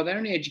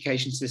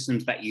education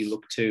systems that you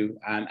look to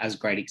as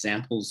great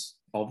examples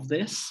of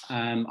this?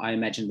 I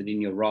imagine that in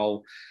your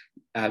role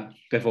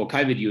before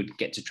COVID, you would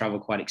get to travel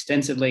quite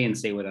extensively and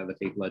see what other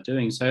people are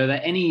doing. So are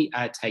there any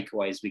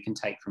takeaways we can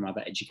take from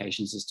other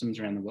education systems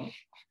around the world?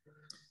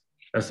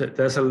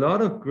 There's a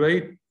lot of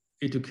great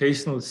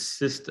educational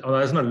systems. Oh,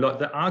 there's not a lot.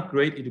 There are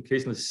great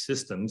educational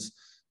systems,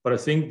 but I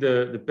think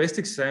the best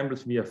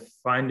examples we are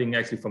finding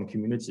actually from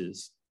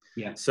communities.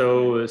 Yeah.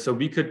 So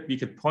we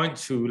could point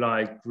to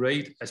like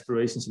great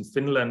aspirations in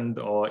Finland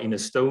or in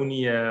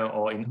Estonia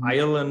or in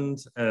Ireland,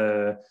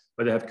 where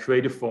they have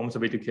creative forms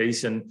of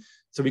education.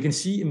 So we can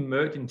see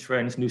emerging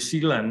trends, New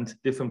Zealand,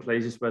 different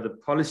places where the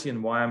policy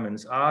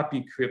environments are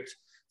equipped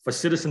for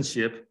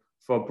citizenship,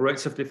 for a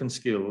breadth of different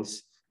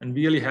skills, and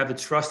really have the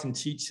trust in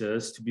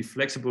teachers to be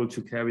flexible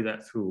to carry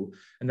that through.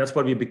 And that's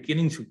what we're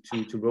beginning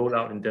to roll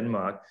out in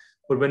Denmark.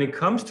 But when it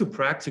comes to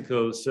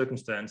practical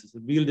circumstances,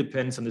 it really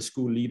depends on the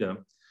school leader.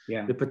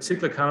 Yeah. The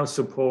particular kind of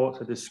support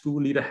that the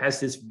school leader has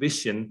this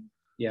vision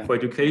yeah. for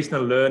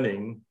educational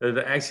learning, that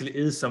there actually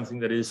is something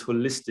that is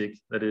holistic,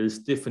 that is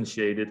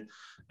differentiated,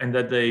 and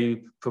that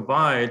they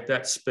provide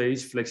that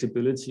space,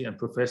 flexibility, and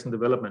professional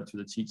development to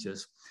the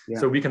teachers. Yeah.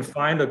 So we can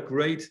find a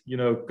great,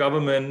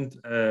 government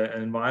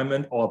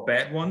environment or a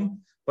bad one,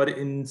 but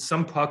in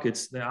some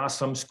pockets, there are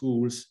some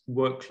schools who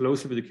work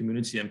closely with the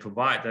community and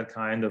provide that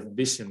kind of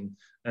vision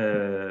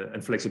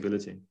and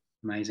flexibility.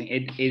 Amazing.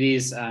 It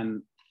is,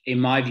 in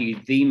my view,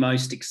 the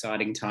most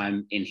exciting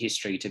time in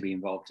history to be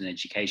involved in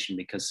education,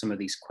 because some of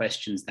these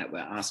questions that we're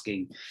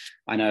asking,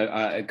 I know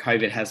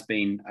COVID has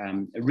been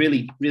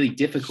really, really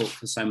difficult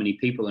for so many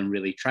people and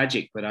really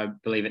tragic, but I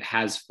believe it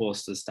has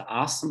forced us to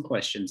ask some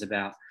questions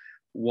about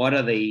what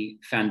are the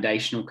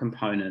foundational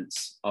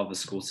components of a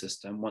school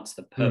system, what's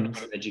the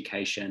purpose of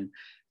education,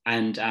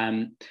 and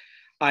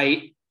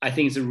I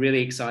think it's a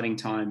really exciting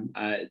time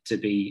to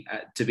be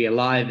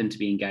alive and to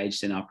be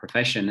engaged in our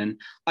profession. And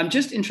I'm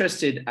just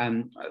interested,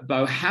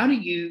 Bo, how do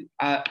you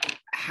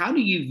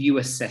view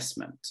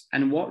assessment,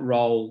 and what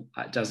role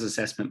does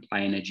assessment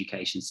play in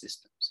education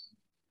systems?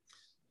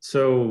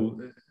 So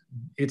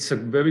it's a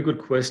very good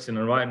question,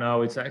 and right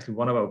now it's actually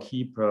one of our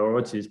key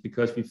priorities,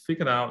 because we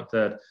figured out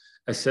that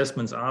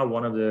assessments are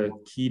one of the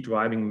key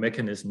driving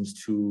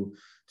mechanisms to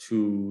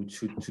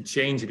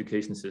change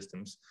education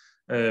systems.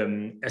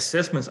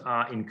 Assessments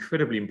are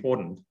incredibly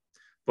important,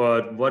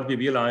 but what we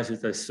realize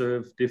is they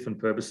serve different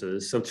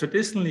purposes. So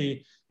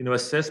traditionally,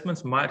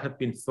 assessments might have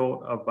been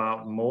thought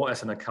about more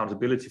as an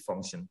accountability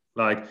function.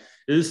 Like,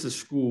 is the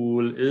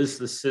school, is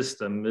the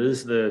system,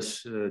 is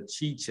the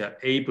teacher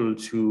able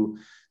to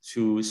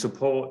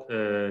support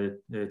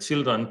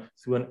children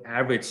through an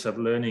average of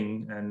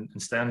learning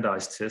and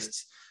standardized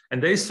tests?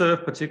 And they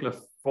serve particular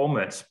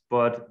formats,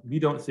 but we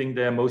don't think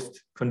they're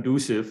most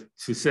conducive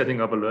to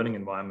setting up a learning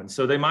environment.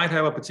 So they might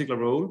have a particular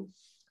role,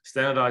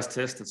 standardized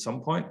tests at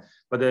some point,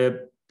 but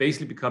they're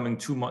basically becoming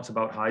too much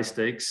about high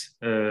stakes,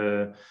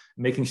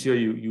 making sure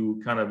you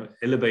kind of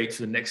elevate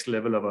to the next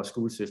level of our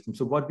school system.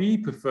 So what we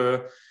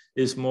prefer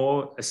is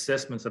more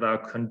assessments that are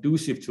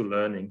conducive to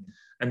learning.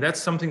 And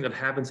that's something that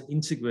happens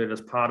integrated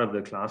as part of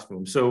the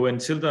classroom. So when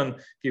children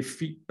give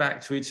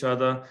feedback to each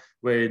other,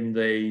 when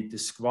they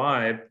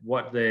describe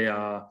what they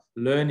are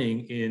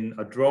learning in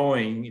a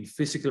drawing, in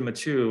physical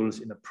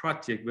materials, in a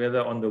project,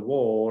 whether on the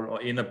wall or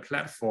in a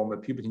platform where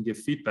people can give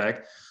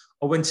feedback,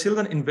 or when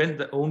children invent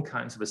their own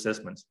kinds of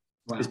assessments.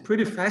 Wow. It's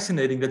pretty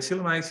fascinating that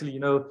children actually,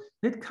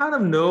 they kind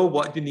of know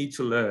what you need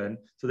to learn.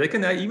 So they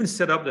can even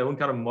set up their own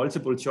kind of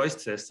multiple choice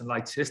tests and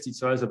like test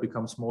each other,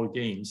 become small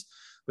games.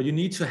 But you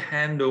need to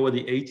hand over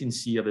the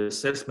agency of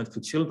assessment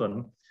to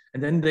children,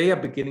 and then they are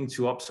beginning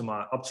to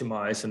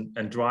optimize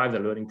and drive the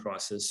learning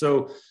process.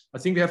 So I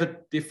think we have to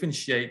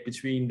differentiate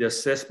between the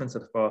assessments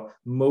that are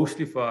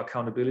mostly for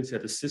accountability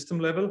at the system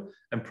level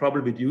and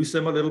probably reduce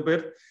them a little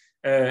bit,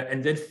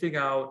 and then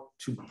figure out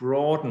to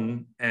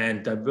broaden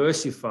and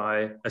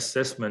diversify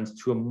assessment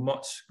to a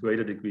much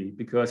greater degree.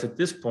 Because at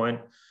this point,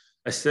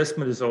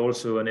 assessment is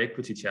also an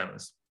equity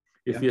challenge.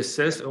 If we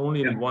assess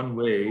only in one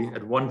way,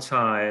 at one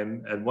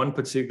time, at one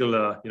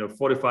particular,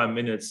 45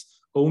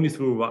 minutes, only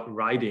through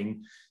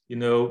writing, we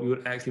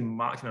would actually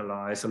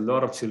marginalize a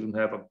lot of children who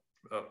have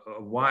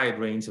a wide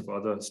range of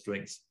other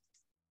strengths.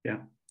 Yeah,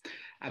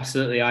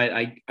 absolutely.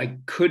 I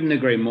couldn't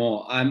agree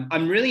more.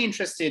 I'm really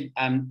interested,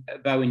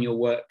 Bo, in your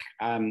work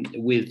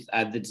with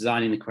the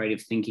Designing the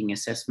Creative Thinking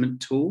Assessment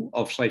Tool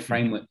offload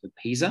framework for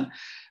PISA.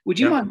 Would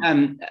you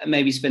mind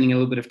maybe spending a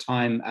little bit of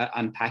time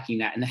unpacking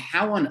that, and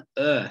how on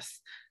earth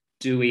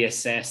do we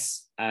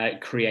assess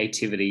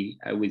creativity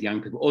with young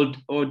people,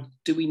 or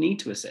do we need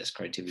to assess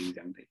creativity with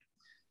young people?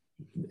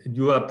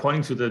 You are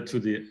pointing to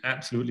the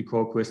absolutely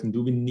core question: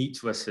 do we need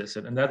to assess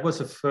it? And that was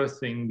the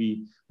first thing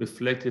we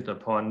reflected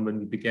upon when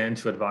we began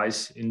to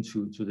advise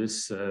into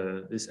this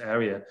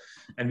area,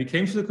 and we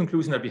came to the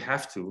conclusion that we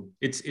have to.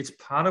 It's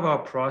part of our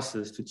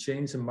process to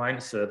change the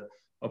mindset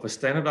of a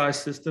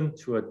standardized system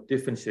to a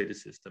differentiated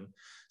system.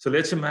 So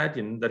let's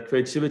imagine that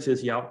creativity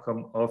is the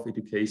outcome of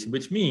education,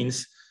 which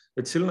means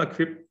that children are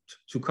equipped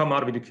to come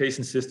out of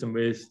education system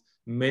with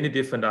many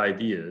different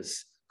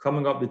ideas,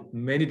 coming up with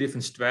many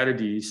different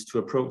strategies to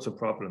approach a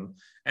problem,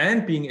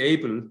 and being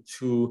able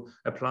to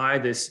apply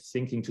this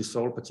thinking to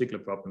solve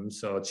particular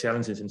problems or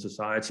challenges in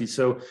society.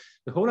 So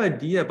the whole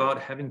idea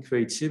about having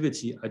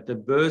creativity, a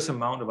diverse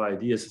amount of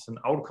ideas as an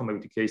outcome of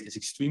education, is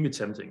extremely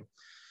tempting.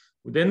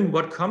 Then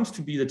what comes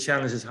to be the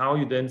challenge is how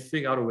you then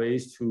figure out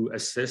ways to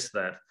assess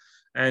that.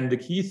 And the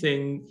key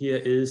thing here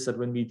is that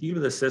when we deal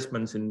with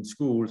assessments in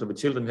schools or with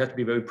children, we have to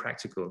be very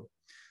practical.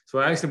 So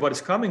actually what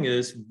is coming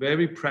is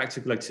very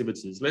practical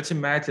activities. Let's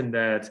imagine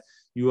that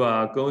you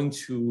are going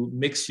to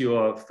mix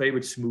your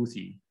favorite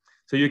smoothie.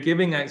 So you're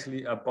giving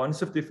actually a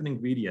bunch of different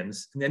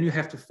ingredients, and then you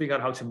have to figure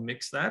out how to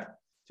mix that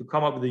to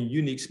come up with a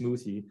unique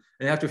smoothie.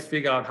 And you have to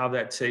figure out how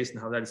that tastes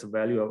and how that is of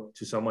value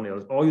to someone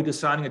else. Or you're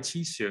designing a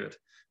t-shirt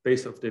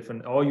based off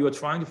different, or you are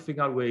trying to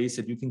figure out ways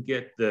that you can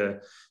get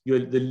the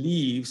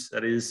leaves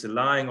that is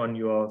lying on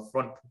your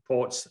front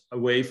porch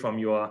away from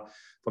your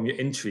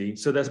entry.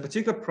 So there's a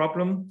particular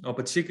problem or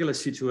particular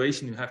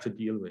situation you have to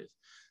deal with.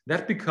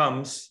 That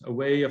becomes a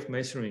way of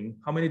measuring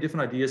how many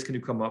different ideas can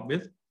you come up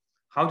with?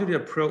 How do you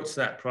approach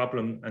that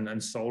problem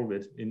and solve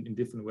it in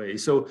different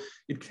ways? So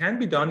it can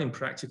be done in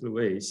practical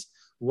ways.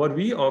 What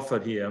we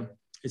offered here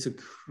is a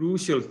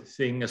crucial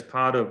thing as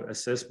part of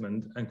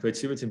assessment, and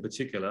creativity in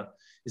particular,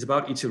 is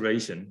about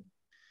iteration.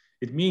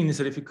 It means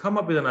that if you come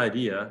up with an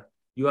idea,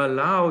 you are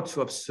allowed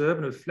to observe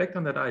and reflect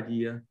on that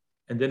idea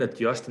and then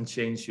adjust and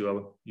change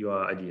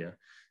your idea.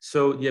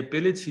 So the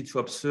ability to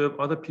observe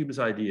other people's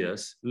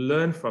ideas,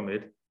 learn from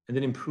it, and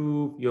then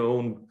improve your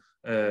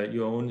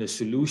own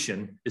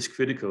solution is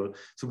critical.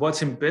 So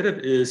what's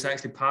embedded is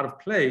actually part of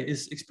play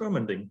is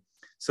experimenting.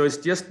 So it's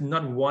just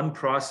not one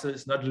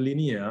process, not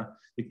linear.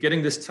 You're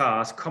getting this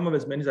task, come up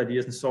with as many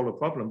ideas and solve a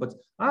problem. But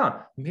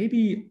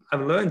maybe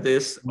I've learned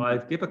this, or I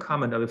give a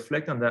comment, I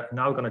reflect on that,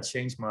 now I'm going to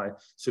change my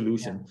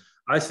solution.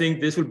 Yeah. I think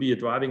this will be a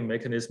driving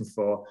mechanism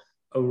for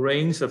a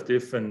range of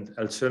different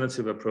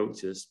alternative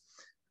approaches.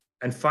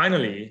 And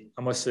finally,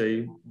 I must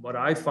say, what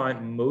I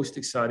find most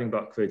exciting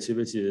about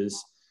creativity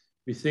is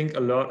we think a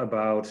lot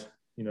about,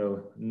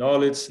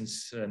 knowledge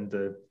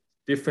and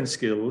different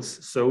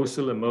skills,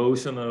 social,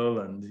 emotional,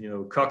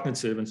 and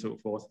cognitive, and so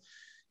forth.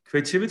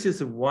 Creativity is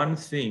the one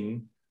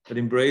thing that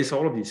embraces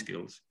all of these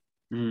skills.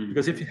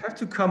 Because if you have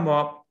to come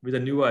up with a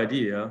new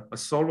idea or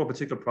solve a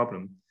particular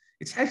problem,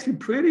 it's actually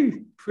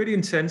pretty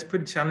intense,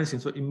 pretty challenging.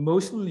 So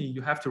emotionally,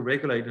 you have to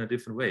regulate in a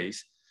different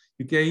ways.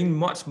 You gain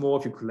much more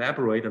if you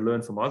collaborate and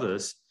learn from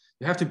others.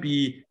 You have to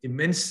be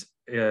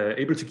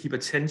able to keep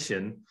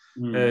attention.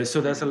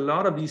 So there's a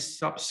lot of these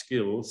sub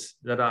skills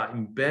that are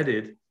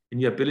embedded in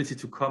your ability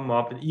to come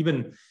up with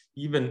even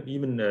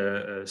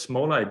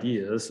small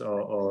ideas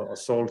or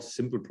solve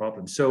simple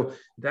problems. So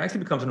it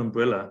actually becomes an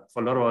umbrella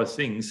for a lot of other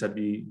things that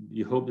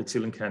we hope the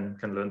children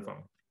can learn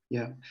from.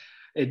 Yeah,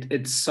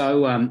 it's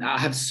so. I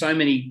have so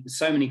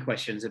many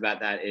questions about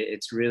that.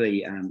 It's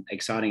really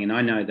exciting, and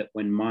I know that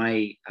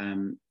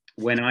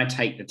when I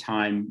take the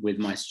time with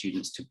my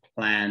students to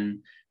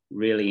plan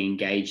really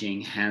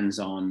engaging,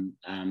 hands-on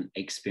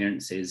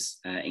experiences,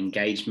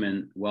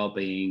 engagement,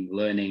 well-being,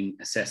 learning,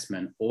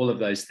 assessment, all of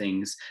those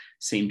things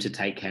seem to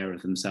take care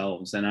of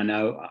themselves. And I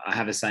know I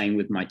have a saying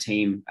with my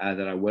team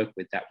that I work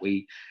with that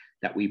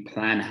we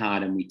plan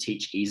hard and we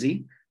teach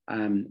easy.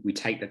 We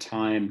take the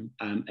time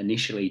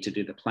initially to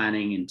do the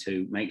planning and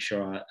to make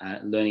sure our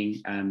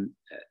learning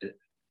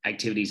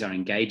activities are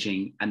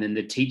engaging, and then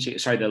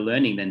the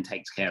learning then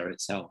takes care of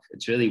itself.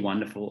 It's really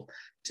wonderful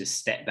to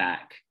step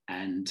back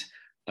and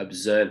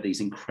observe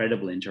these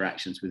incredible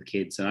interactions with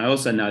kids. And I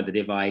also know that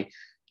if I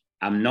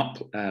am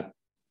not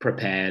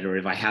prepared or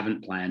if I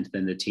haven't planned,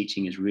 then the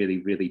teaching is really,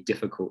 really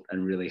difficult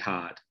and really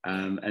hard.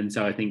 And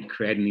so I think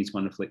creating these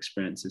wonderful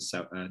experiences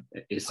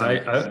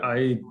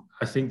I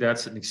think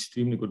that's an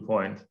extremely good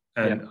point.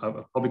 And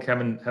I probably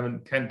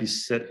can't be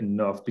said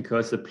enough,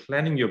 because the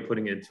planning you're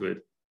putting into it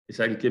is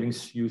actually giving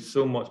you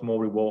so much more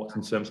rewards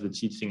in terms of the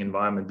teaching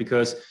environment.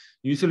 Because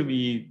usually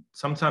we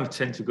sometimes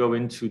tend to go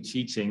into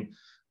teaching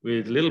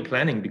with little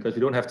planning because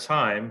we don't have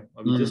time,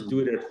 or we just do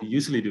it as we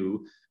usually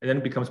do, and then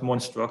it becomes more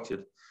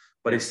unstructured.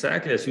 But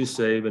exactly as you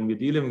say, when we're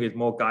dealing with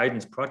more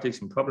guidance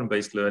projects and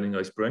problem-based learning or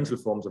experiential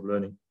forms of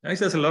learning, actually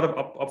there's a lot of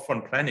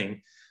upfront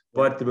planning,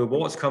 but the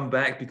rewards come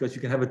back because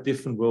you can have a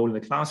different role in the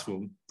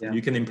classroom. Yeah.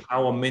 You can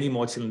empower many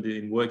more children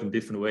in work in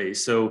different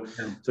ways. So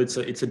it's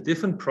a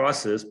different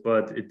process,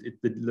 but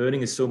the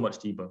learning is so much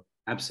deeper.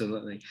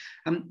 Absolutely.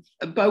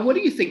 Bo, what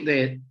do you think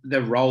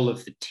the role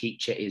of the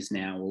teacher is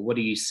now, or what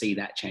do you see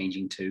that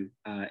changing to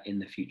in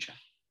the future?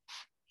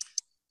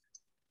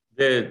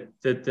 There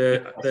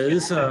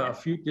is a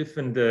few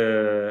different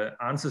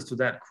answers to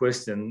that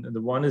question.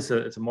 The one is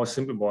it's a more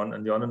simple one,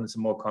 and the other is a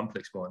more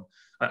complex one.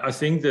 I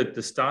think that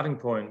the starting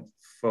point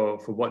for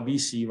what we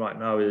see right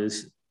now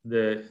is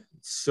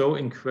so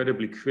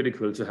incredibly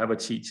critical to have a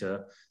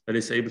teacher that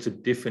is able to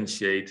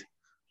differentiate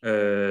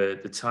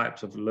the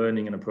types of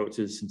learning and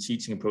approaches and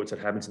teaching approach that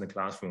happens in the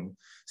classroom.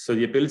 So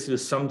the ability that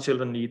some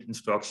children need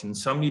instruction,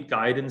 some need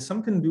guidance,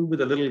 some can do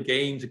with a little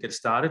game to get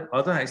started,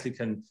 other actually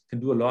can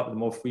do a lot with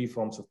more free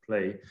forms of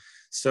play.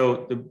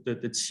 So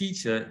the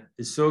teacher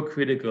is so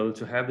critical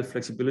to have the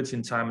flexibility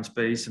in time and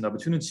space and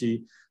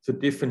opportunity to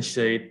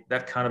differentiate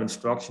that kind of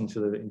instruction to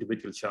the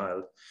individual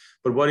child.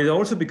 But what it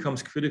also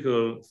becomes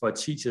critical for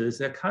teachers,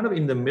 they're kind of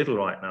in the middle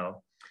right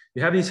now.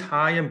 You have these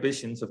high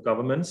ambitions of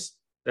governments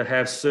that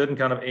have certain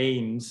kind of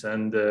aims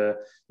and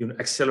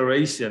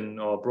acceleration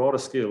or broader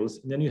skills.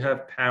 And then you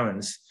have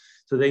parents.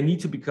 So they need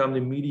to become the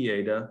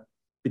mediator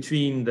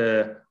between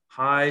the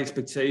high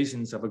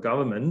expectations of a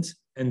government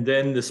and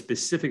then the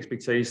specific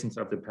expectations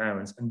of the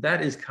parents. And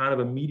that is kind of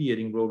a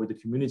mediating role with the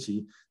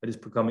community that is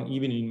becoming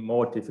even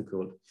more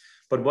difficult.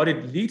 But what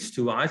it leads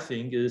to, I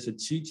think, is that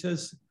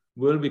teachers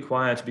will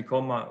require to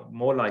become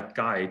more like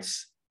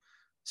guides.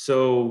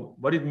 So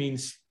what it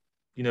means,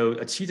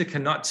 a teacher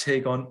cannot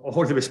take on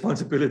all the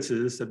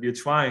responsibilities that we're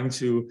trying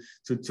to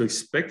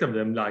expect of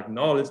them, like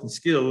knowledge and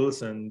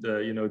skills and,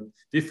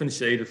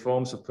 differentiated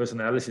forms of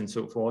personality and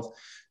so forth.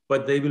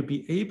 But they will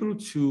be able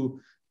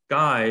to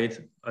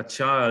guide a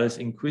child's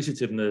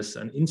inquisitiveness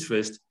and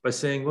interest by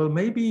saying, well,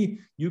 maybe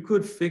you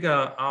could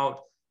figure out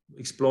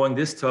exploring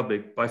this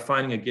topic by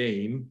finding a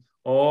game,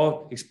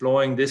 or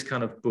exploring this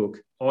kind of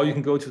book, or you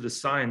can go to the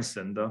science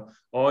center,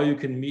 or you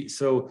can meet.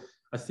 So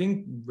I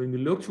think when we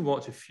look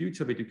towards the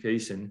future of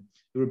education,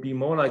 it would be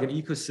more like an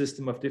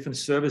ecosystem of different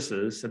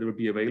services that would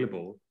be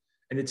available.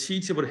 And the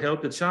teacher would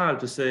help the child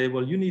to say,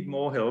 well, you need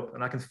more help,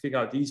 and I can figure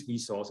out these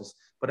resources.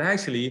 But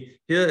actually,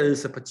 here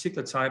is a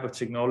particular type of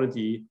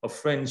technology of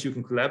friends you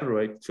can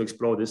collaborate to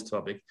explore this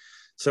topic.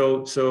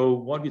 So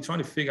what we're trying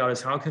to figure out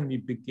is how can we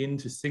begin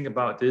to think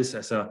about this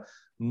as a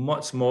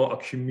much more a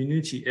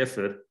community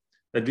effort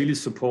that really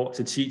supports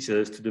the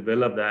teachers to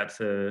develop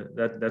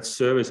that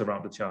service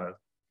around the child.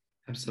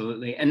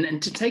 Absolutely.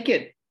 And to take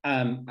it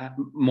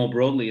more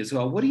broadly as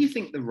well, what do you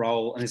think the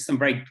role, and there's some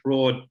very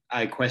broad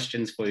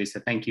questions for you,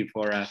 so thank you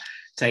for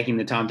taking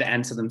the time to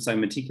answer them so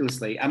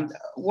meticulously.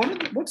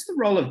 What's the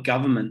role of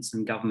governments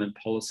and government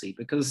policy?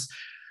 Because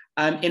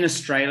in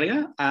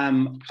Australia,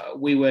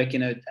 we work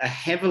in a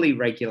heavily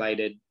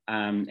regulated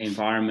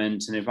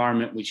environment, an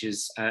environment which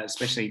is,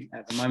 especially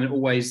at the moment,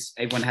 always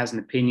everyone has an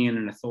opinion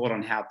and a thought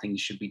on how things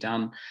should be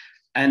done.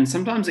 And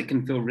sometimes it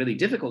can feel really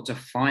difficult to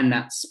find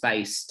that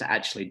space to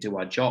actually do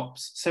our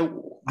jobs.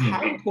 So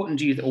how important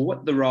do you, or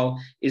what the role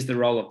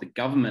of the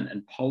government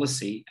and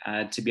policy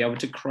to be able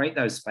to create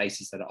those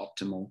spaces that are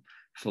optimal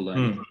for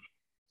learning?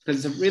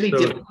 Because it's a really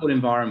difficult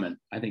environment,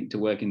 I think, to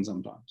work in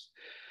sometimes.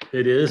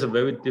 It is a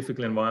very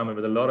difficult environment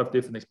with a lot of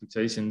different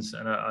expectations.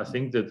 And I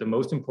think that the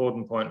most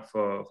important point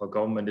for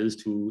government is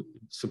to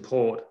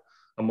support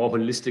a more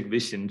holistic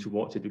vision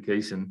towards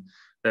education.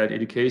 That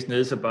education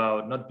is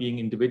about not being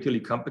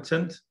individually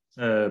competent,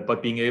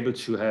 but being able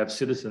to have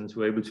citizens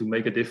who are able to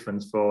make a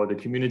difference for the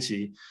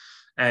community.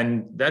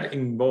 And that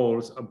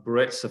involves a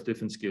breadth of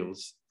different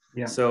skills.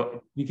 Yeah.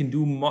 So we can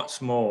do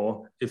much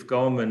more if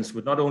governments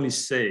would not only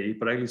say,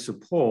 but actually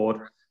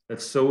support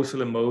that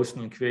social,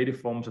 emotional, and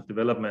creative forms of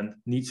development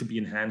need to be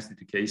enhanced in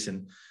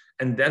education.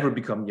 And that would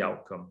become the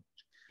outcome.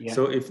 Yeah.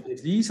 So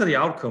if these are the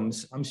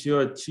outcomes, I'm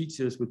sure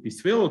teachers would be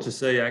thrilled to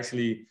say,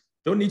 actually,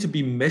 don't need to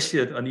be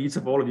measured on each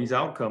of all of these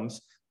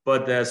outcomes,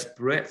 but there's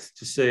breadth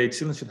to say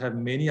children should have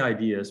many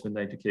ideas when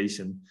they're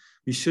education.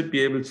 We should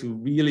be able to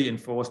really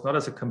enforce, not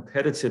as a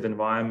competitive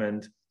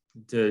environment,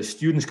 the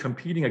students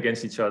competing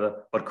against each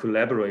other, but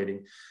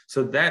collaborating.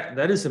 So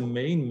that is a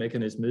main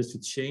mechanism, is to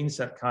change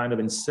that kind of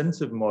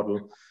incentive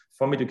model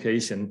from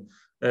education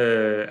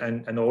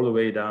and all the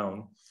way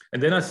down.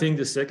 And then I think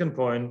the second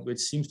point, which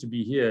seems to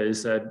be here,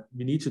 is that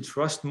we need to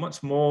trust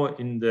much more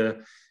in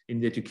the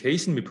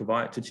education we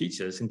provide to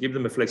teachers and give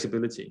them a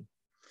flexibility.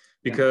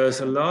 Because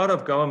a lot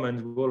of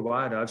governments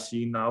worldwide I've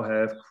seen now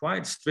have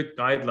quite strict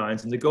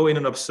guidelines, and they go in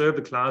and observe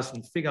the class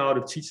and figure out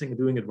if teaching are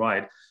doing it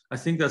right. I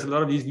think there's a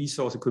lot of these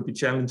resources could be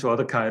channeled into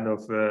other kind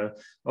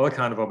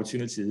of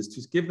opportunities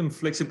to give them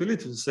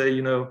flexibility to say,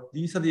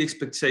 these are the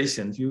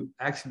expectations. You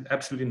actually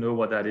absolutely know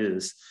what that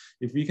is.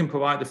 If we can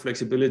provide the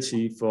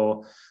flexibility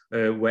for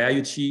where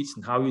you teach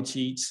and how you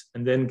teach,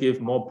 and then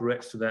give more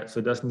breadth to that, so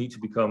it doesn't need to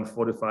become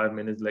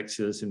 45-minute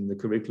lectures in the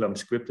curriculum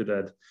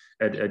scripted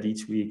at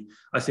each week.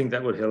 I think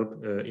that would help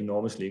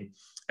enormously.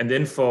 And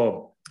then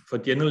for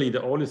generally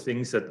all the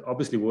things that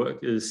obviously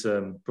work is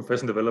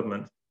professional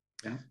development.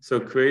 Yeah. So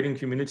creating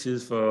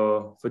communities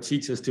for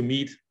teachers to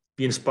meet,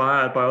 be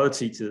inspired by other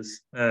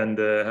teachers, and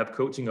have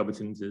coaching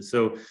opportunities.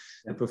 So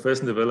the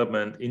professional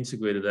development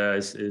integrated there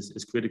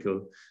is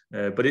critical.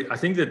 But I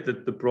think that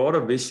the broader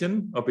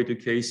vision of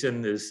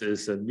education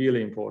is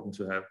really important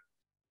to have.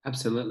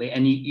 Absolutely.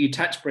 And you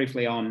touched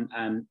briefly on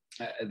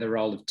the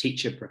role of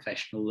teacher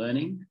professional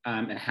learning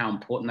and how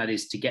important that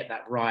is to get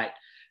that right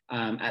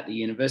at the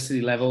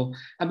university level.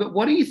 But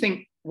what do you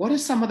think, what are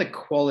some of the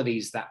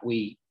qualities that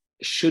we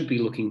should be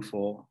looking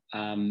for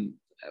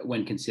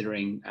when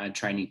considering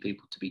training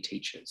people to be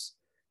teachers?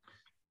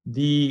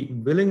 The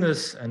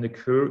willingness and the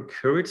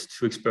courage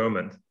to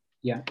experiment.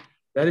 Yeah.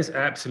 That is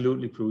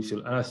absolutely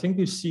crucial. And I think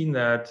we've seen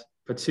that,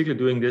 particularly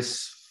during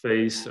this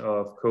phase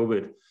of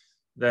COVID,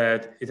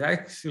 that it's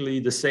actually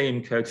the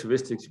same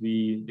characteristics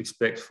we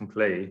expect from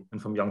play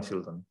and from young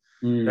children.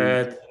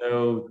 That,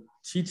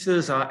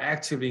 teachers are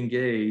actively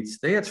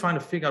engaged. They are trying to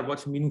figure out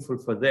what's meaningful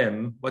for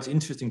them, what's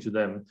interesting to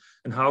them,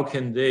 and how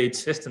can they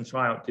test and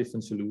try out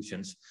different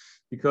solutions.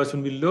 Because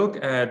when we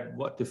look at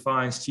what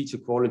defines teacher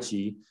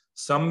quality,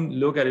 some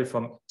look at it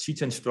from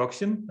teacher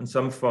instruction and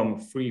some from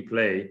free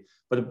play.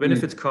 But the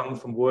benefits come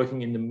from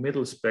working in the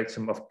middle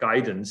spectrum of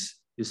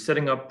guidance. You're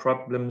setting up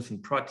problems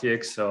and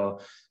projects or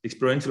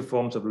experiential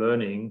forms of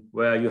learning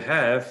where you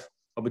have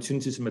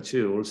opportunities and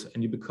materials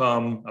and you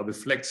become a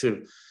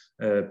reflective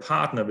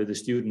partner with the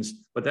students.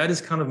 But that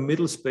is kind of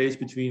middle space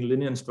between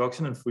linear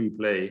instruction and free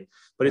play.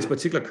 But it's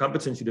particular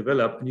competence you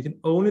develop, and you can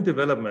only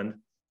development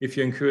if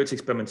you encourage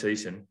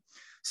experimentation.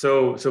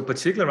 So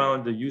particularly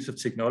around the use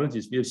of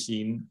technologies we have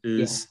seen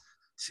is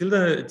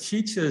children,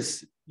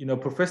 teachers,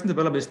 professional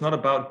development is not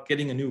about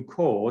getting a new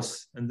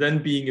course and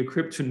then being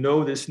equipped to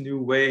know this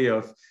new way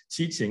of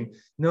teaching.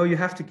 No, you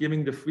have to give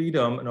them the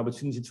freedom and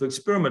opportunity to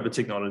experiment with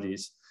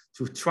technologies,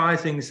 to try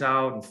things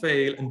out and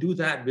fail, and do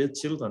that with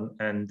children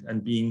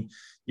and being,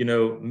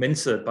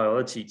 mentored by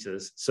other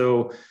teachers.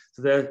 So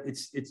that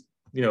it's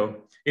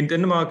in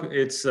Denmark,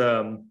 it's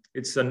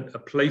a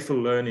playful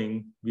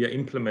learning we are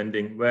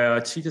implementing where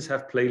teachers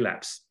have play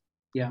labs.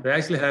 Yeah. They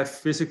actually have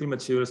physical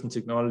materials and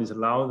technologies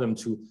allow them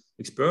to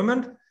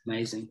experiment.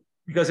 Amazing.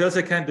 Because else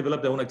they can't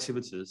develop their own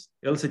activities.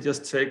 Else they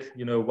just take,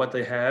 what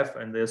they have,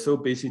 and they're so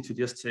busy to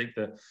just take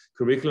the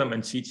curriculum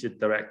and teach it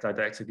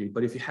didactically.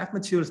 But if you have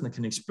materials and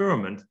can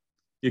experiment,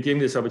 you're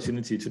giving this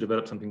opportunity to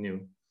develop something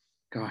new.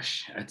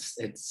 Gosh, it's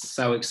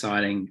so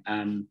exciting.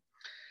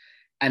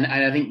 And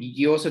I think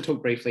you also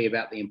talked briefly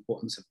about the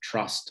importance of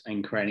trust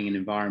and creating an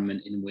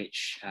environment in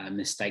which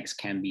mistakes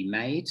can be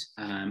made,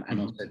 and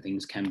also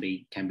things can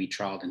be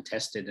trialed and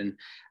tested. And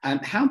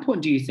how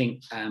important do you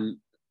think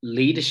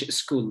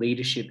school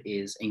leadership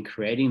is in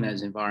creating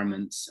those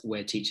environments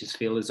where teachers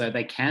feel as though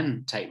they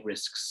can take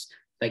risks,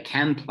 they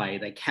can play,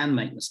 they can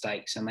make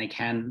mistakes, and they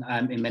can,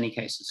 in many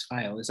cases,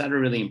 fail? Is that a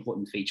really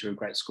important feature of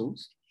great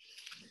schools?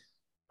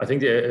 I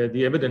think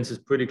the evidence is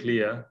pretty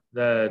clear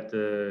that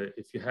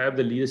if you have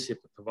the leadership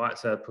that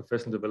provides that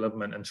professional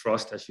development and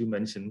trust, as you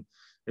mentioned,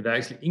 it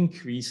actually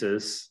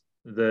increases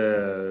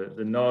the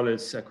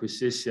knowledge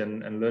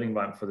acquisition and learning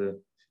environment for the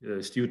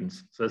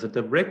students. So there's a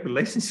direct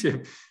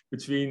relationship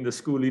between the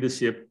school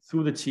leadership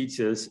through the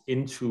teachers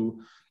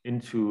into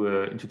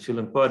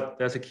children. But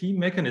there's a key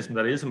mechanism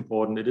that is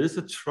important. It is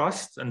the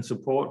trust and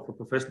support for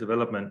professional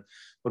development.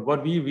 But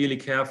what we really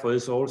care for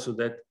is also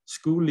that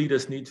school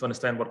leaders need to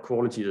understand what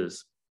quality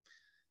is.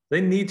 They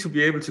need to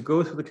be able to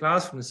go through the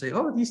classroom and say,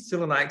 oh, these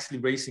children are actually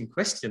raising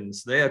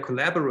questions. They are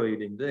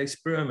collaborating, they're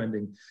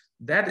experimenting.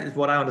 That is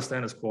what I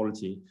understand as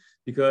quality.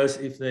 Because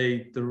if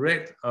they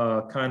direct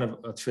kind of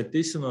a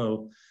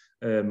traditional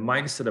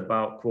mindset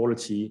about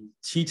quality,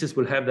 teachers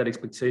will have that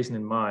expectation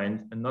in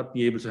mind and not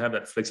be able to have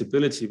that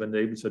flexibility when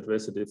they're able to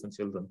address the different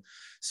children.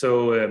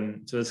 So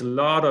there's a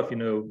lot of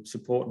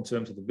support in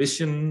terms of the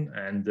vision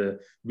and the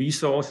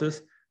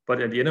resources. But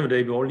at the end of the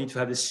day, we all need to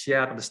have this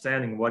shared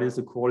understanding. What is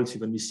the quality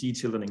when we see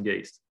children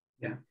engaged?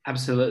 Yeah,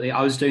 absolutely.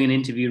 I was doing an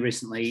interview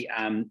recently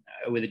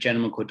with a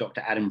gentleman called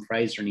Dr. Adam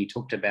Fraser, and he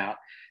talked about,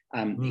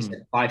 he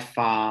said, by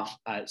far,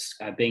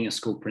 being a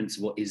school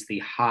principal is the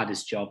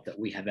hardest job that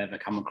we have ever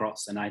come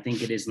across. And I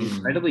think it is an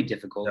incredibly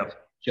difficult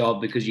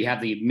job because you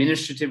have the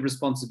administrative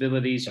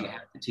responsibilities, you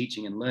have the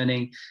teaching and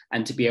learning,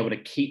 and to be able to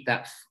keep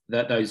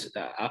those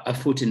a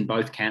foot in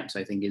both camps,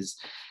 I think is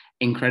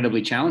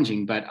incredibly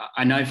challenging. But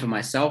I know for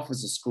myself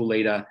as a school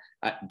leader,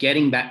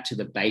 getting back to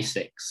the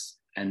basics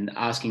and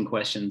asking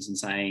questions and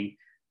saying,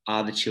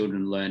 are the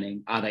children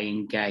learning? Are they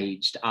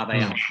engaged? Are they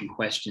asking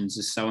questions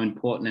is so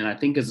important. And I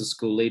think as a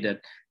school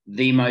leader,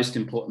 the most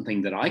important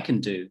thing that I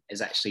can do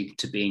is actually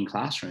to be in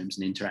classrooms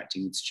and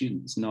interacting with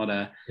students,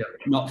 not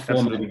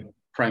formatting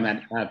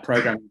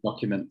programming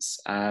documents.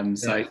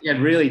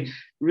 Really,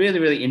 really,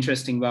 really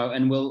interesting, Bo.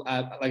 And we'll,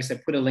 like I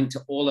said, put a link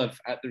to all of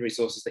the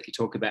resources that you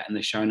talk about in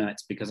the show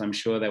notes, because I'm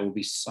sure there will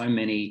be so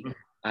many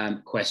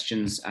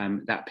questions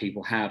that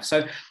people have.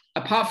 So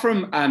apart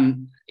from,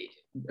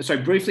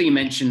 briefly you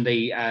mentioned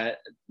the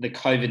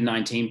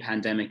COVID-19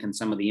 pandemic and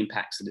some of the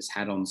impacts that it's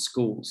had on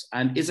schools.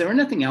 Is there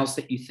anything else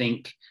that you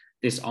think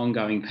this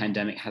ongoing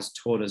pandemic has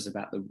taught us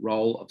about the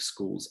role of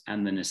schools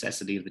and the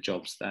necessity of the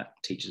jobs that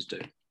teachers do?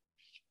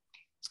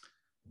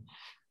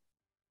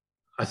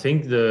 I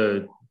think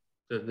the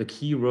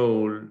key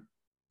role,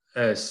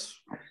 as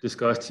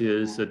discussed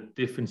here, is a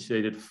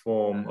differentiated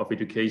form of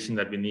education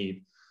that we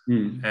need.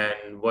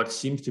 And what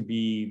seems to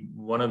be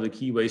one of the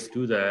key ways to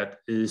do that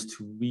is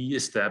to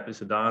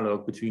re-establish a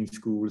dialogue between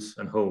schools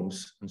and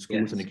homes and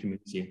schools and the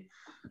community.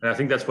 And I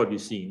think that's what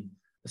we've seen.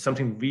 It's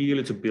something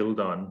really to build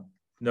on.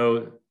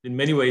 In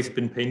many ways, it's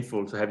been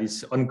painful to have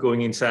these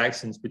ongoing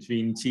interactions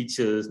between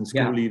teachers and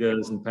school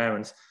leaders and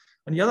parents.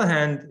 On the other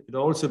hand, it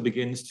also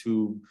begins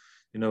to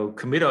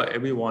commit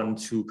everyone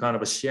to kind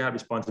of a shared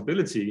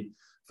responsibility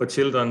for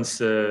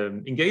children's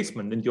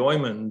engagement,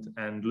 enjoyment,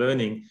 and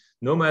learning,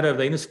 no matter if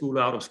they're in a school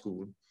or out of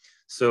school.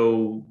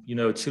 So,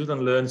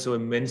 children learn so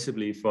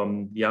immensely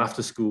from the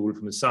after school,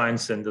 from the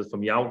science centers, from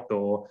the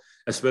outdoor,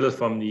 as well as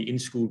from the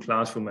in-school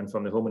classroom and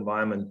from the home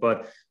environment.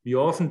 But we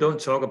often don't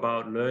talk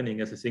about learning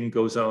as the thing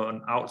goes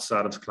on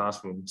outside of the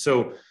classroom.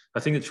 So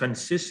I think the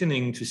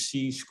transitioning to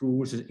see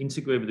schools as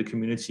integrate with the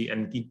community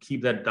and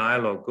keep that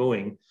dialogue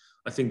going,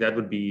 I think that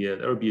would be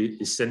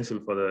essential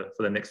for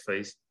the next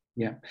phase.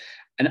 Yeah.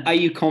 And are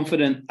you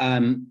confident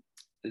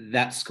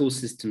that school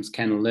systems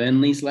can learn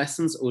these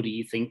lessons, or do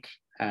you think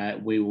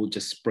we will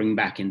just spring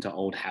back into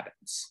old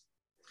habits?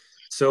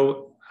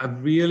 So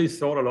I've really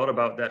thought a lot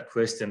about that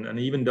question and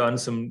even done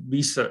some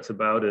research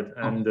about it.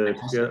 And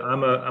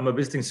I'm a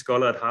visiting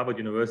scholar at Harvard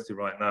University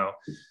right now,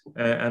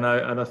 and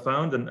I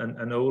found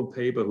an old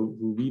paper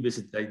who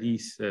revisited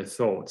these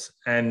thoughts.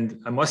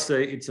 And I must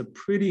say it's a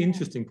pretty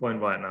interesting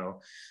point right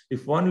now.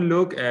 If one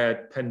look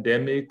at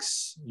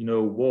pandemics,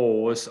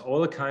 wars,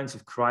 all the kinds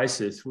of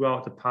crises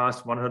throughout the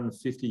past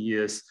 150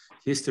 years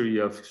history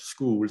of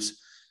schools,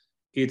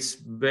 it's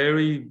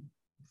very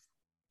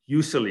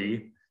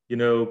usually,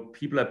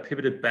 people have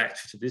pivoted back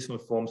to traditional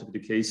forms of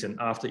education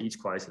after each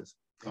crisis.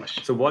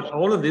 Gosh. So what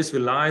all of this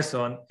relies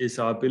on is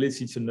our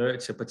ability to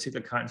nurture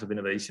particular kinds of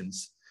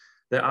innovations.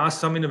 There are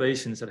some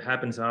innovations that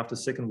happens after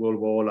Second World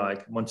War,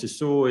 like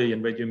Montessori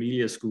and Reggio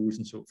Emilia schools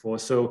and so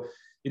forth. So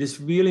it is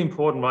really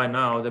important right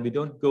now that we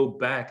don't go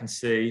back and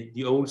say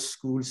the old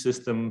school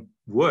system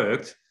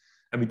worked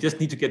and we just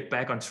need to get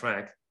back on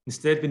track.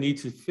 Instead, we need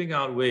to figure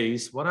out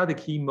ways, what are the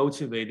key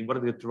motivating, what are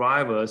the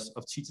drivers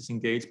of teachers'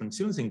 engagement,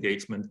 students'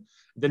 engagement,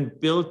 then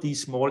build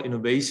these small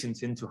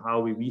innovations into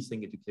how we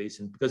rethink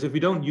education. Because if we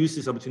don't use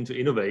this opportunity to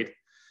innovate,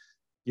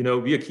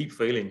 we keep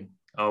failing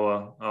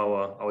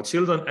our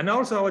children and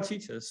also our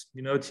teachers.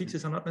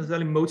 Teachers are not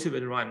necessarily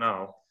motivated right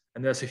now,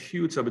 and there's a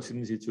huge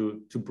opportunity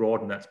to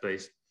broaden that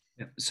space.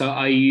 So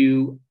are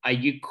you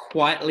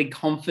quietly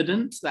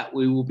confident that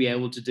we will be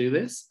able to do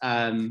this?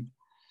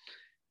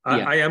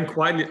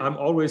 I'm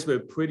always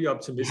pretty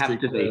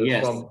optimistic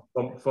yes.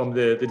 from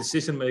the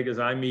decision makers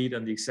I meet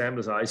and the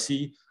examples I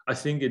see. I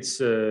think it's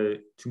to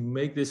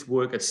make this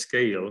work at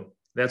scale.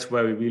 That's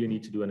where we really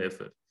need to do an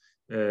effort.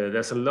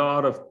 There's a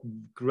lot of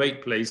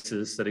great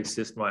places that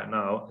exist right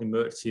now,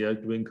 emerged here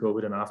during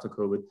COVID and after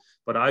COVID,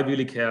 but I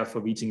really care for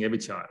reaching every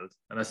child.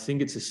 And I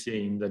think it's a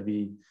shame that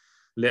we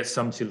let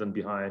some children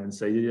behind and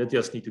say they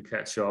just need to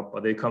catch up, or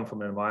they come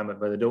from an environment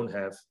where they don't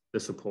have the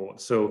support.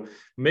 So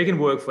making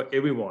work for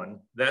everyone,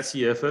 that's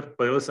the effort,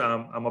 but also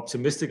I'm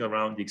optimistic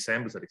around the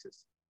examples that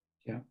exist.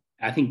 Yeah,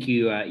 I think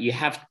you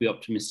have to be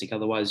optimistic,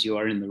 otherwise you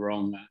are in the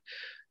wrong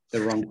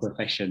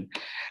profession.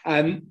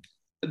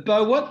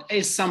 Bo, what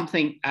is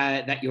something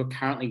that you're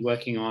currently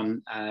working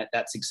on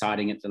that's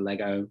exciting at the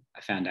Lego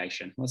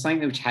Foundation? What's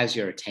something which has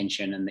your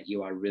attention and that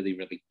you are really,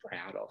 really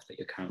proud of that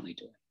you're currently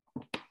doing?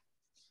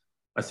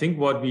 I think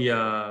what we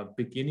are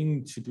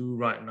beginning to do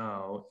right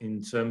now in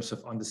terms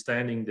of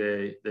understanding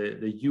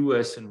the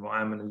US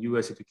environment and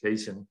US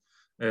education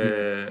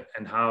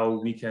and how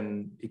we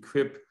can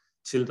equip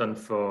children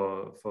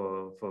for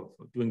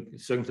doing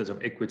circumstances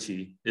of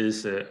equity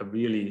is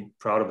really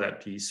proud of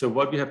that piece. So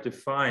what we have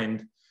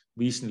defined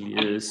recently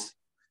is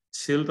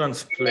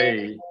children's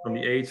play from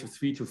the age of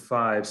 3 to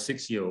 5,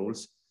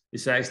 6-year-olds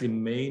is actually the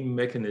main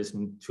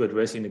mechanism to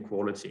address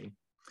inequality.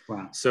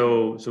 Wow.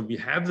 So we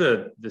have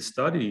the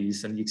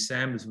studies and the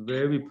examples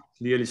very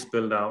clearly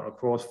spelled out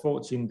across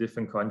 14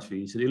 different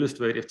countries that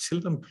illustrate if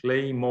children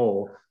play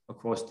more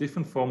across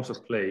different forms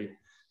of play,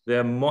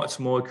 they're much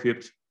more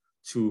equipped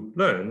to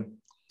learn,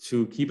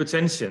 to keep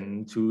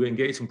attention, to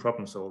engage in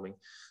problem solving.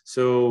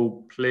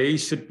 So play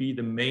should be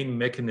the main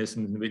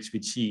mechanism in which we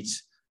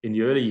teach in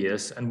the early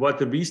years. And what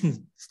the recent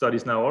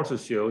studies now also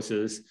shows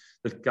is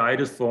that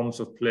guided forms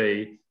of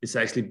play is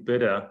actually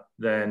better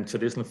than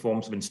traditional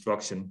forms of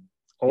instruction,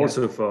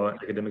 also for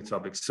academic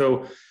topics.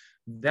 So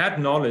that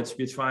knowledge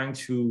we're trying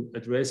to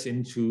address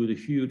into the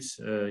huge,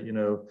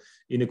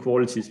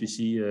 inequalities we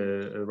see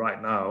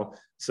right now.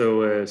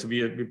 So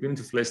we're going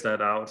to flesh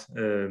that out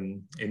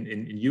in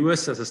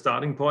US as a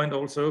starting point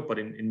also, but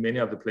in many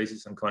of the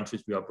places and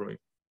countries we operate.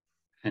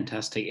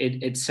 Fantastic.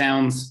 It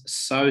sounds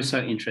so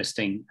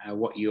interesting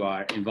what you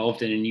are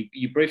involved in. And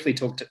you briefly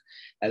talked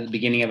at the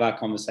beginning of our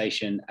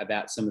conversation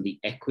about some of the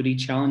equity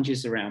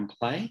challenges around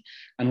play.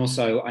 And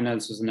also, I know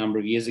this was a number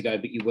of years ago,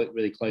 but you worked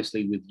really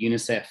closely with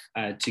UNICEF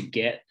to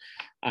get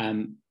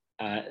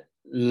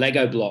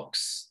Lego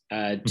blocks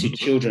to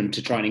children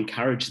to try and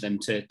encourage them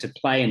to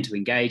play and to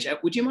engage.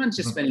 Would you mind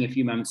just spending a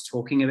few moments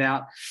talking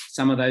about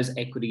some of those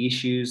equity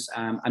issues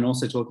and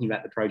also talking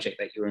about the project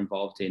that you're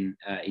involved in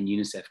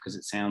UNICEF, because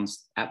it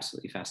sounds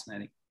absolutely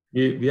fascinating.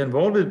 We are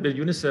involved with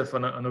UNICEF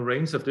on a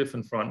range of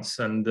different fronts,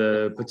 and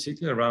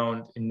particularly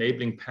around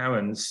enabling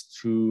parents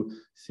to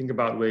think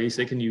about ways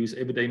they can use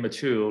everyday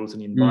materials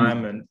and the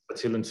environment for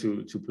children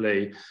to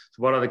play. So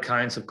what are the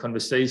kinds of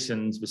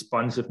conversations,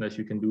 responsiveness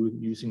you can do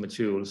using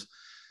materials?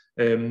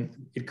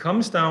 It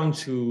comes down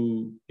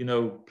to,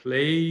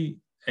 play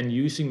and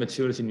using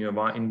materials in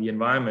the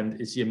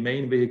environment is your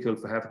main vehicle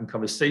for having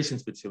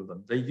conversations with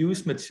children. They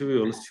use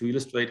materials to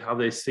illustrate how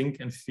they think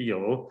and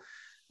feel,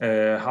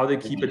 how they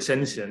keep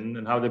attention,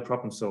 and how they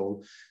problem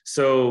solve.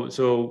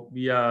 So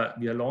we are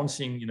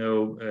launching,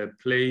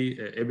 play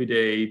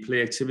everyday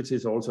play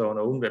activities also on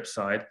our own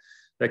website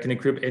that can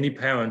equip any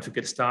parent to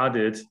get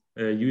started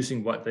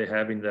using what they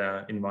have in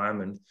their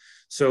environment.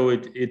 So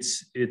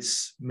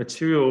it's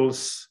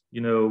materials,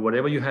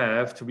 whatever you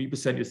have to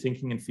represent your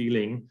thinking and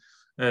feeling.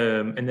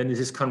 And then there's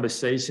this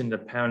conversation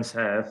that parents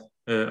have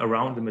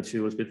around the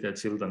materials with their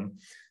children.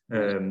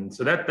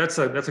 So that's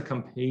a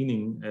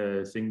campaigning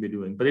thing we're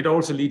doing. But it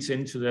also leads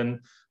into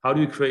then how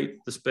do you create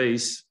the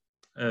space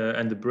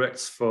and the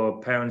breadth for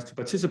parents to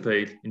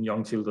participate in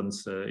young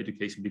children's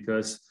education,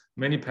 because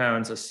many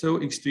parents are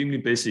so extremely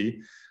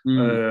busy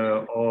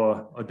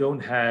or don't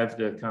have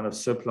the kind of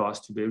surplus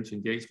to be able to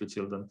engage with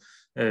children.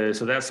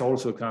 So that's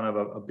also kind of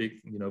a big,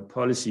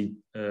 policy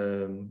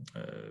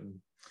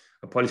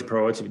a policy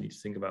priority we need to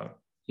think about.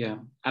 Yeah,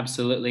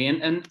 absolutely.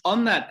 And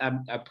on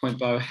that point,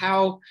 Bo,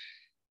 how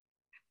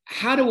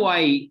do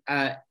I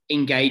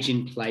engage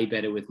in play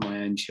better with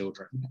my own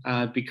children?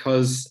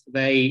 Because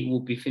they will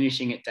be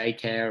finishing at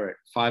daycare at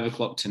 5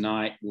 o'clock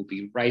tonight. We'll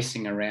be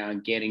racing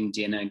around, getting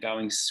dinner,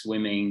 going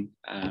swimming,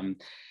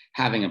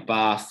 having a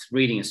bath,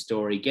 reading a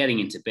story, getting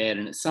into bed.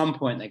 And at some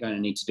point, they're going to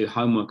need to do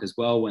homework as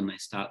well when they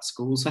start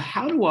school. So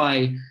how do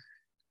I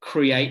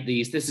create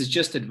these? This is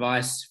just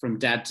advice from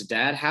dad to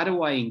dad. How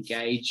do I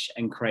engage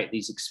and create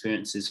these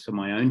experiences for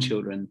my own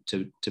children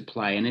to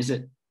play? And is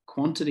it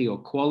quantity or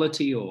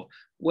quality, or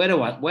where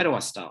do I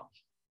start?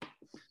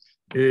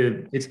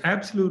 It's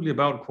absolutely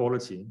about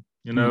quality.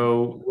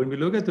 When we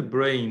look at the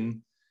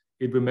brain,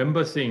 it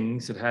remembers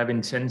things that have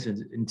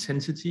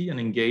intensity and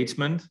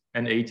engagement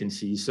and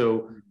agency.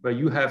 So where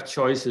you have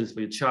choices,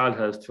 where your child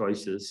has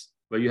choices,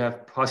 where you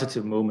have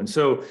positive moments.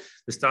 So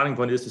the starting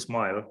point is to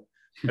smile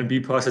and be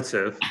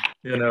positive.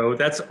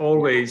 That's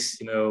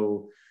always,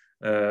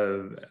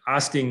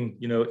 asking,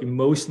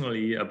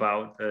 emotionally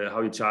about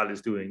how your child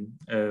is doing.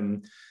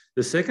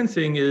 The second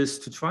thing is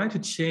to try to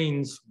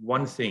change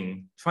one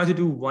thing, try to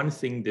do one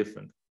thing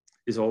different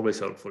is always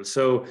helpful.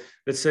 So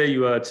let's say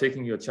you are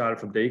taking your child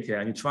from daycare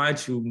and you try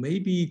to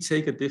maybe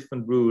take a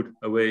different route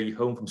away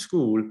home from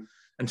school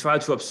and try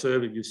to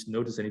observe if you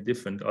notice any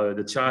different, or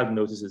the child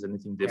notices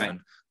anything different.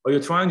 Right. Or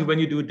you're trying to, when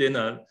you do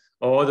dinner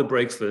or the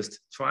breakfast,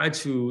 try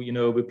to,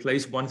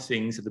 replace one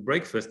thing at the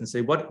breakfast and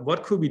say,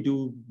 what could we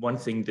do one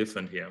thing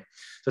different here?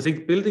 So I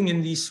think building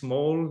in these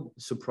small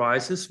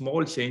surprises,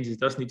 small changes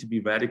does need to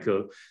be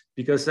radical,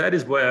 because that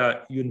is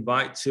where you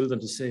invite children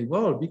to say,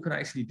 well, we could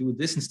actually do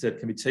this instead.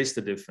 Can we taste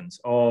the difference?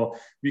 Or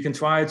we can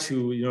try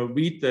to,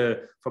 read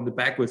from the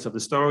backwards of the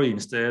story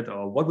instead,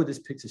 or what would this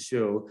picture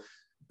show?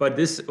 But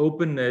this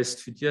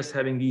openness to just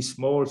having these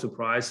small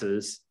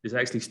surprises is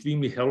actually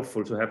extremely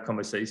helpful to have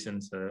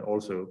conversations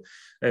also.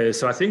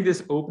 So I think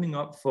this opening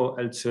up for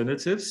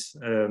alternatives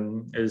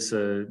is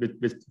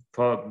with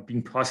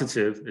being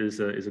positive is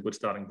a good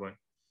starting point.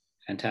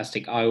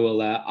 Fantastic.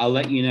 I'll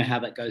let you know how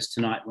that goes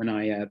tonight when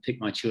I pick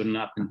my children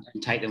up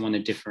and take them on a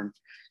different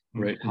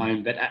route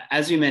home. But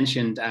as you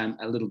mentioned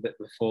a little bit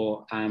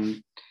before,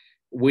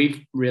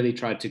 we've really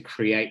tried to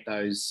create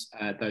those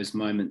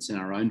moments in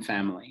our own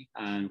family,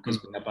 because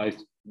we are both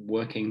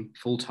working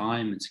full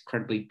time. It's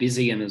incredibly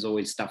busy, and there's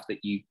always stuff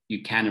that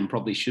you can and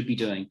probably should be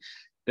doing.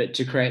 But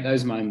to create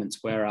those moments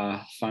where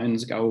our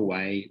phones go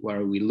away,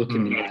 where we look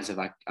in the eyes of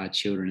our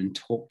children and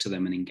talk to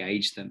them and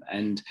engage them.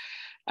 And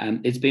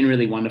it's been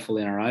really wonderful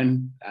in our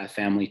own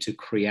family to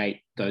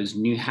create those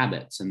new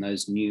habits and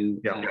those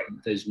new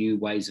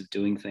ways of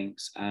doing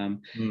things.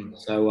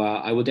 So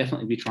I will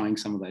definitely be trying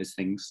some of those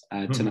things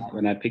tonight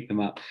when I pick them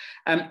up.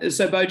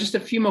 So Bo, just a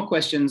few more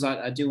questions.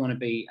 I do want to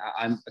be,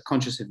 I'm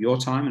conscious of your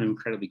time, and I'm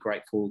incredibly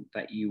grateful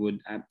that you would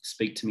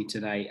speak to me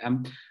today.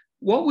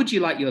 What would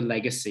you like your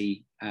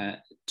legacy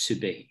to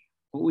be?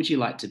 What would you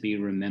like to be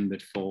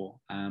remembered for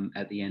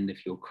at the end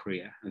of your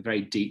career? A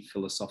very deep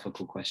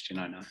philosophical question,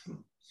 I know.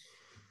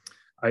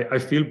 I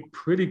feel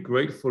pretty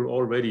grateful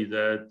already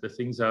that the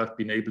things I've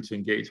been able to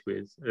engage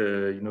with,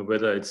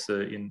 whether it's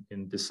in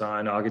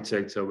design,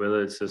 architecture,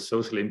 whether it's a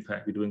social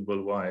impact we're doing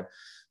worldwide.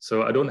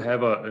 So I don't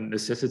have a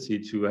necessity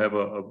to have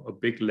a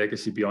big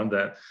legacy beyond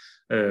that.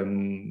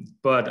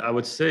 But I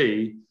would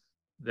say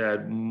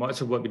that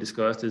much of what we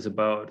discussed is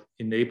about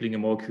enabling a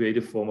more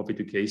creative form of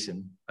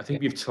education. I think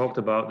we've talked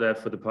about that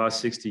for the past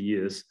 60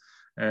 years,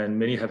 and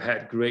many have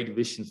had great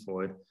visions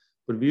for it.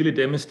 But really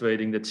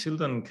demonstrating that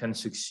children can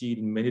succeed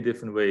in many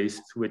different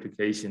ways through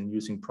education,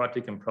 using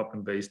project and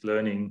problem-based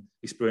learning,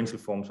 experiential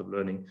forms of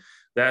learning.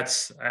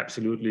 That's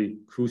absolutely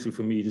crucial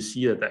for me to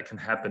see that can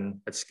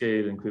happen at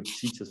scale and equip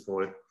teachers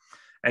for it.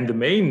 And the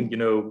main,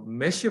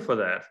 measure for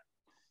that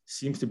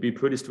seems to be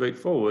pretty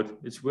straightforward.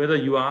 It's whether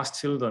you ask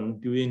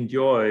children, do you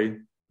enjoy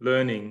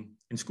learning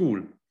in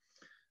school?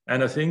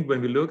 And I think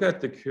when we look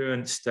at the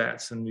current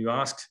stats and you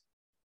ask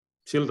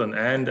children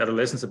and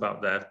adolescents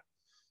about that,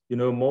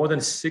 more than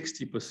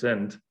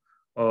 60%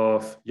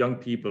 of young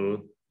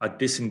people are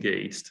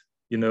disengaged.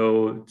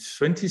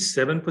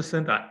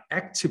 27% are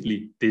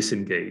actively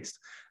disengaged.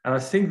 And I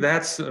think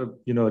that's, a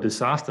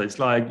disaster. It's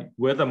like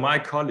whether my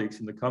colleagues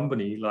in the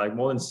company, like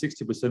more than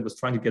 60% was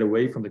trying to get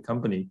away from the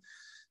company.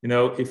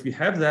 If we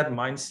have that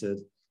mindset,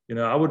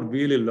 I would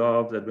really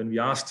love that when we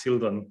ask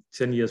children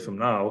 10 years from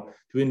now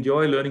to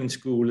enjoy learning in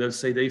school, let's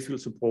say they feel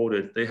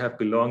supported, they have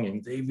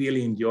belonging, they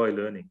really enjoy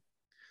learning.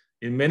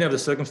 In many of the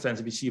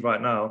circumstances we see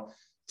right now,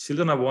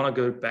 children want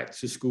to go back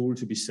to school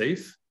to be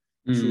safe,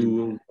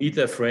 to meet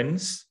their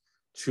friends,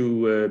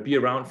 to be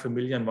around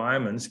familiar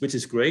environments, which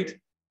is great,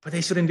 but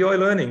they should enjoy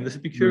learning. They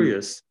should be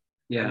curious.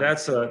 Yeah. And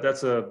that's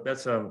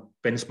a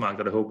benchmark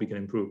that I hope we can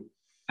improve.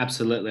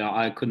 Absolutely.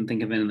 I couldn't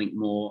think of anything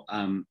more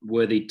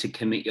worthy to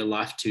commit your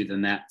life to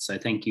than that. So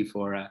thank you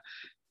for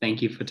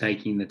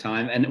taking the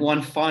time. And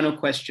one final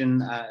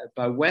question,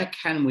 Bo, where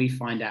can we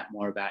find out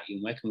more about you,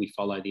 and where can we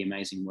follow the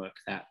amazing work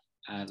that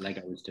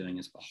Lego is doing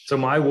as well? So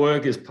my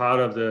work is part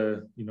of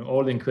the,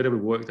 all the incredible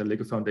work that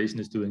Lego Foundation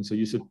is doing. So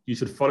you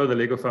should follow the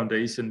Lego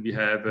Foundation. We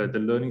have the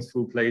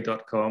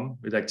learningthroughplay.com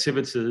with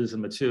activities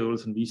and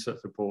materials and research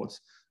reports.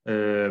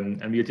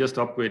 And we are just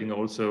upgrading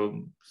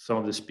also some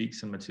of the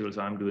speaks and materials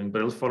I'm doing.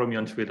 But also follow me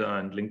on Twitter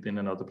and LinkedIn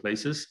and other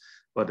places.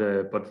 But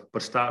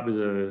start with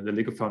the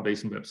Lego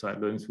Foundation website,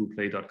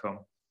 learningthroughplay.com.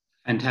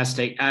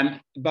 Fantastic.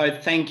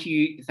 Bo, thank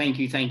you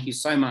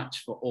so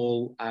much for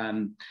all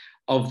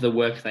of the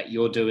work that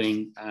you're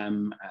doing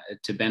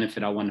to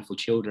benefit our wonderful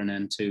children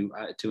and to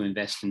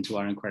invest into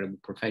our incredible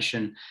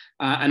profession,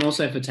 and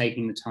also for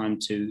taking the time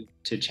to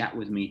chat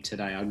with me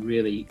today. I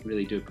really,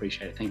 really do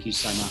appreciate it. Thank you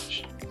so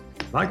much.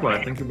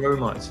 Likewise. Thank you very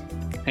much.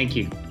 Thank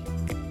you.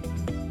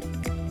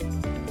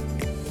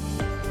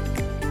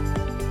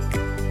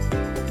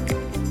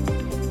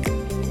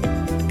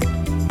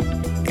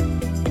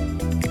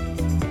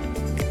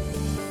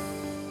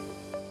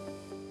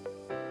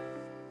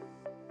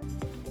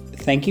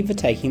 Thank you for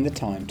taking the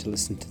time to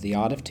listen to the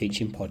Art of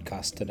Teaching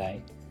podcast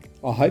today.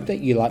 I hope that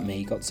you, like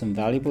me, got some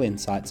valuable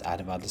insights out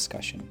of our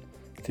discussion.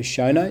 For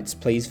show notes,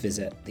 please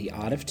visit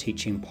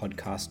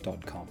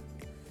theartofteachingpodcast.com.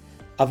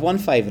 I've one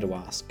favour to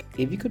ask.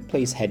 If you could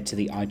please head to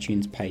the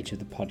iTunes page of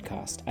the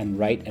podcast and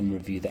rate and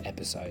review the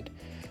episode.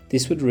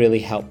 This would really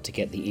help to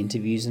get the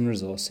interviews and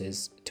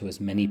resources to as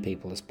many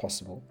people as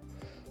possible.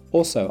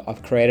 Also,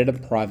 I've created a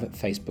private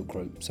Facebook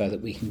group so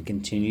that we can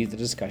continue the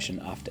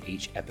discussion after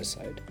each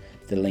episode.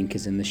 The link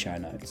is in the show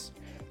notes.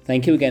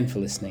 Thank you again for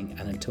listening,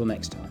 and until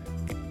next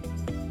time.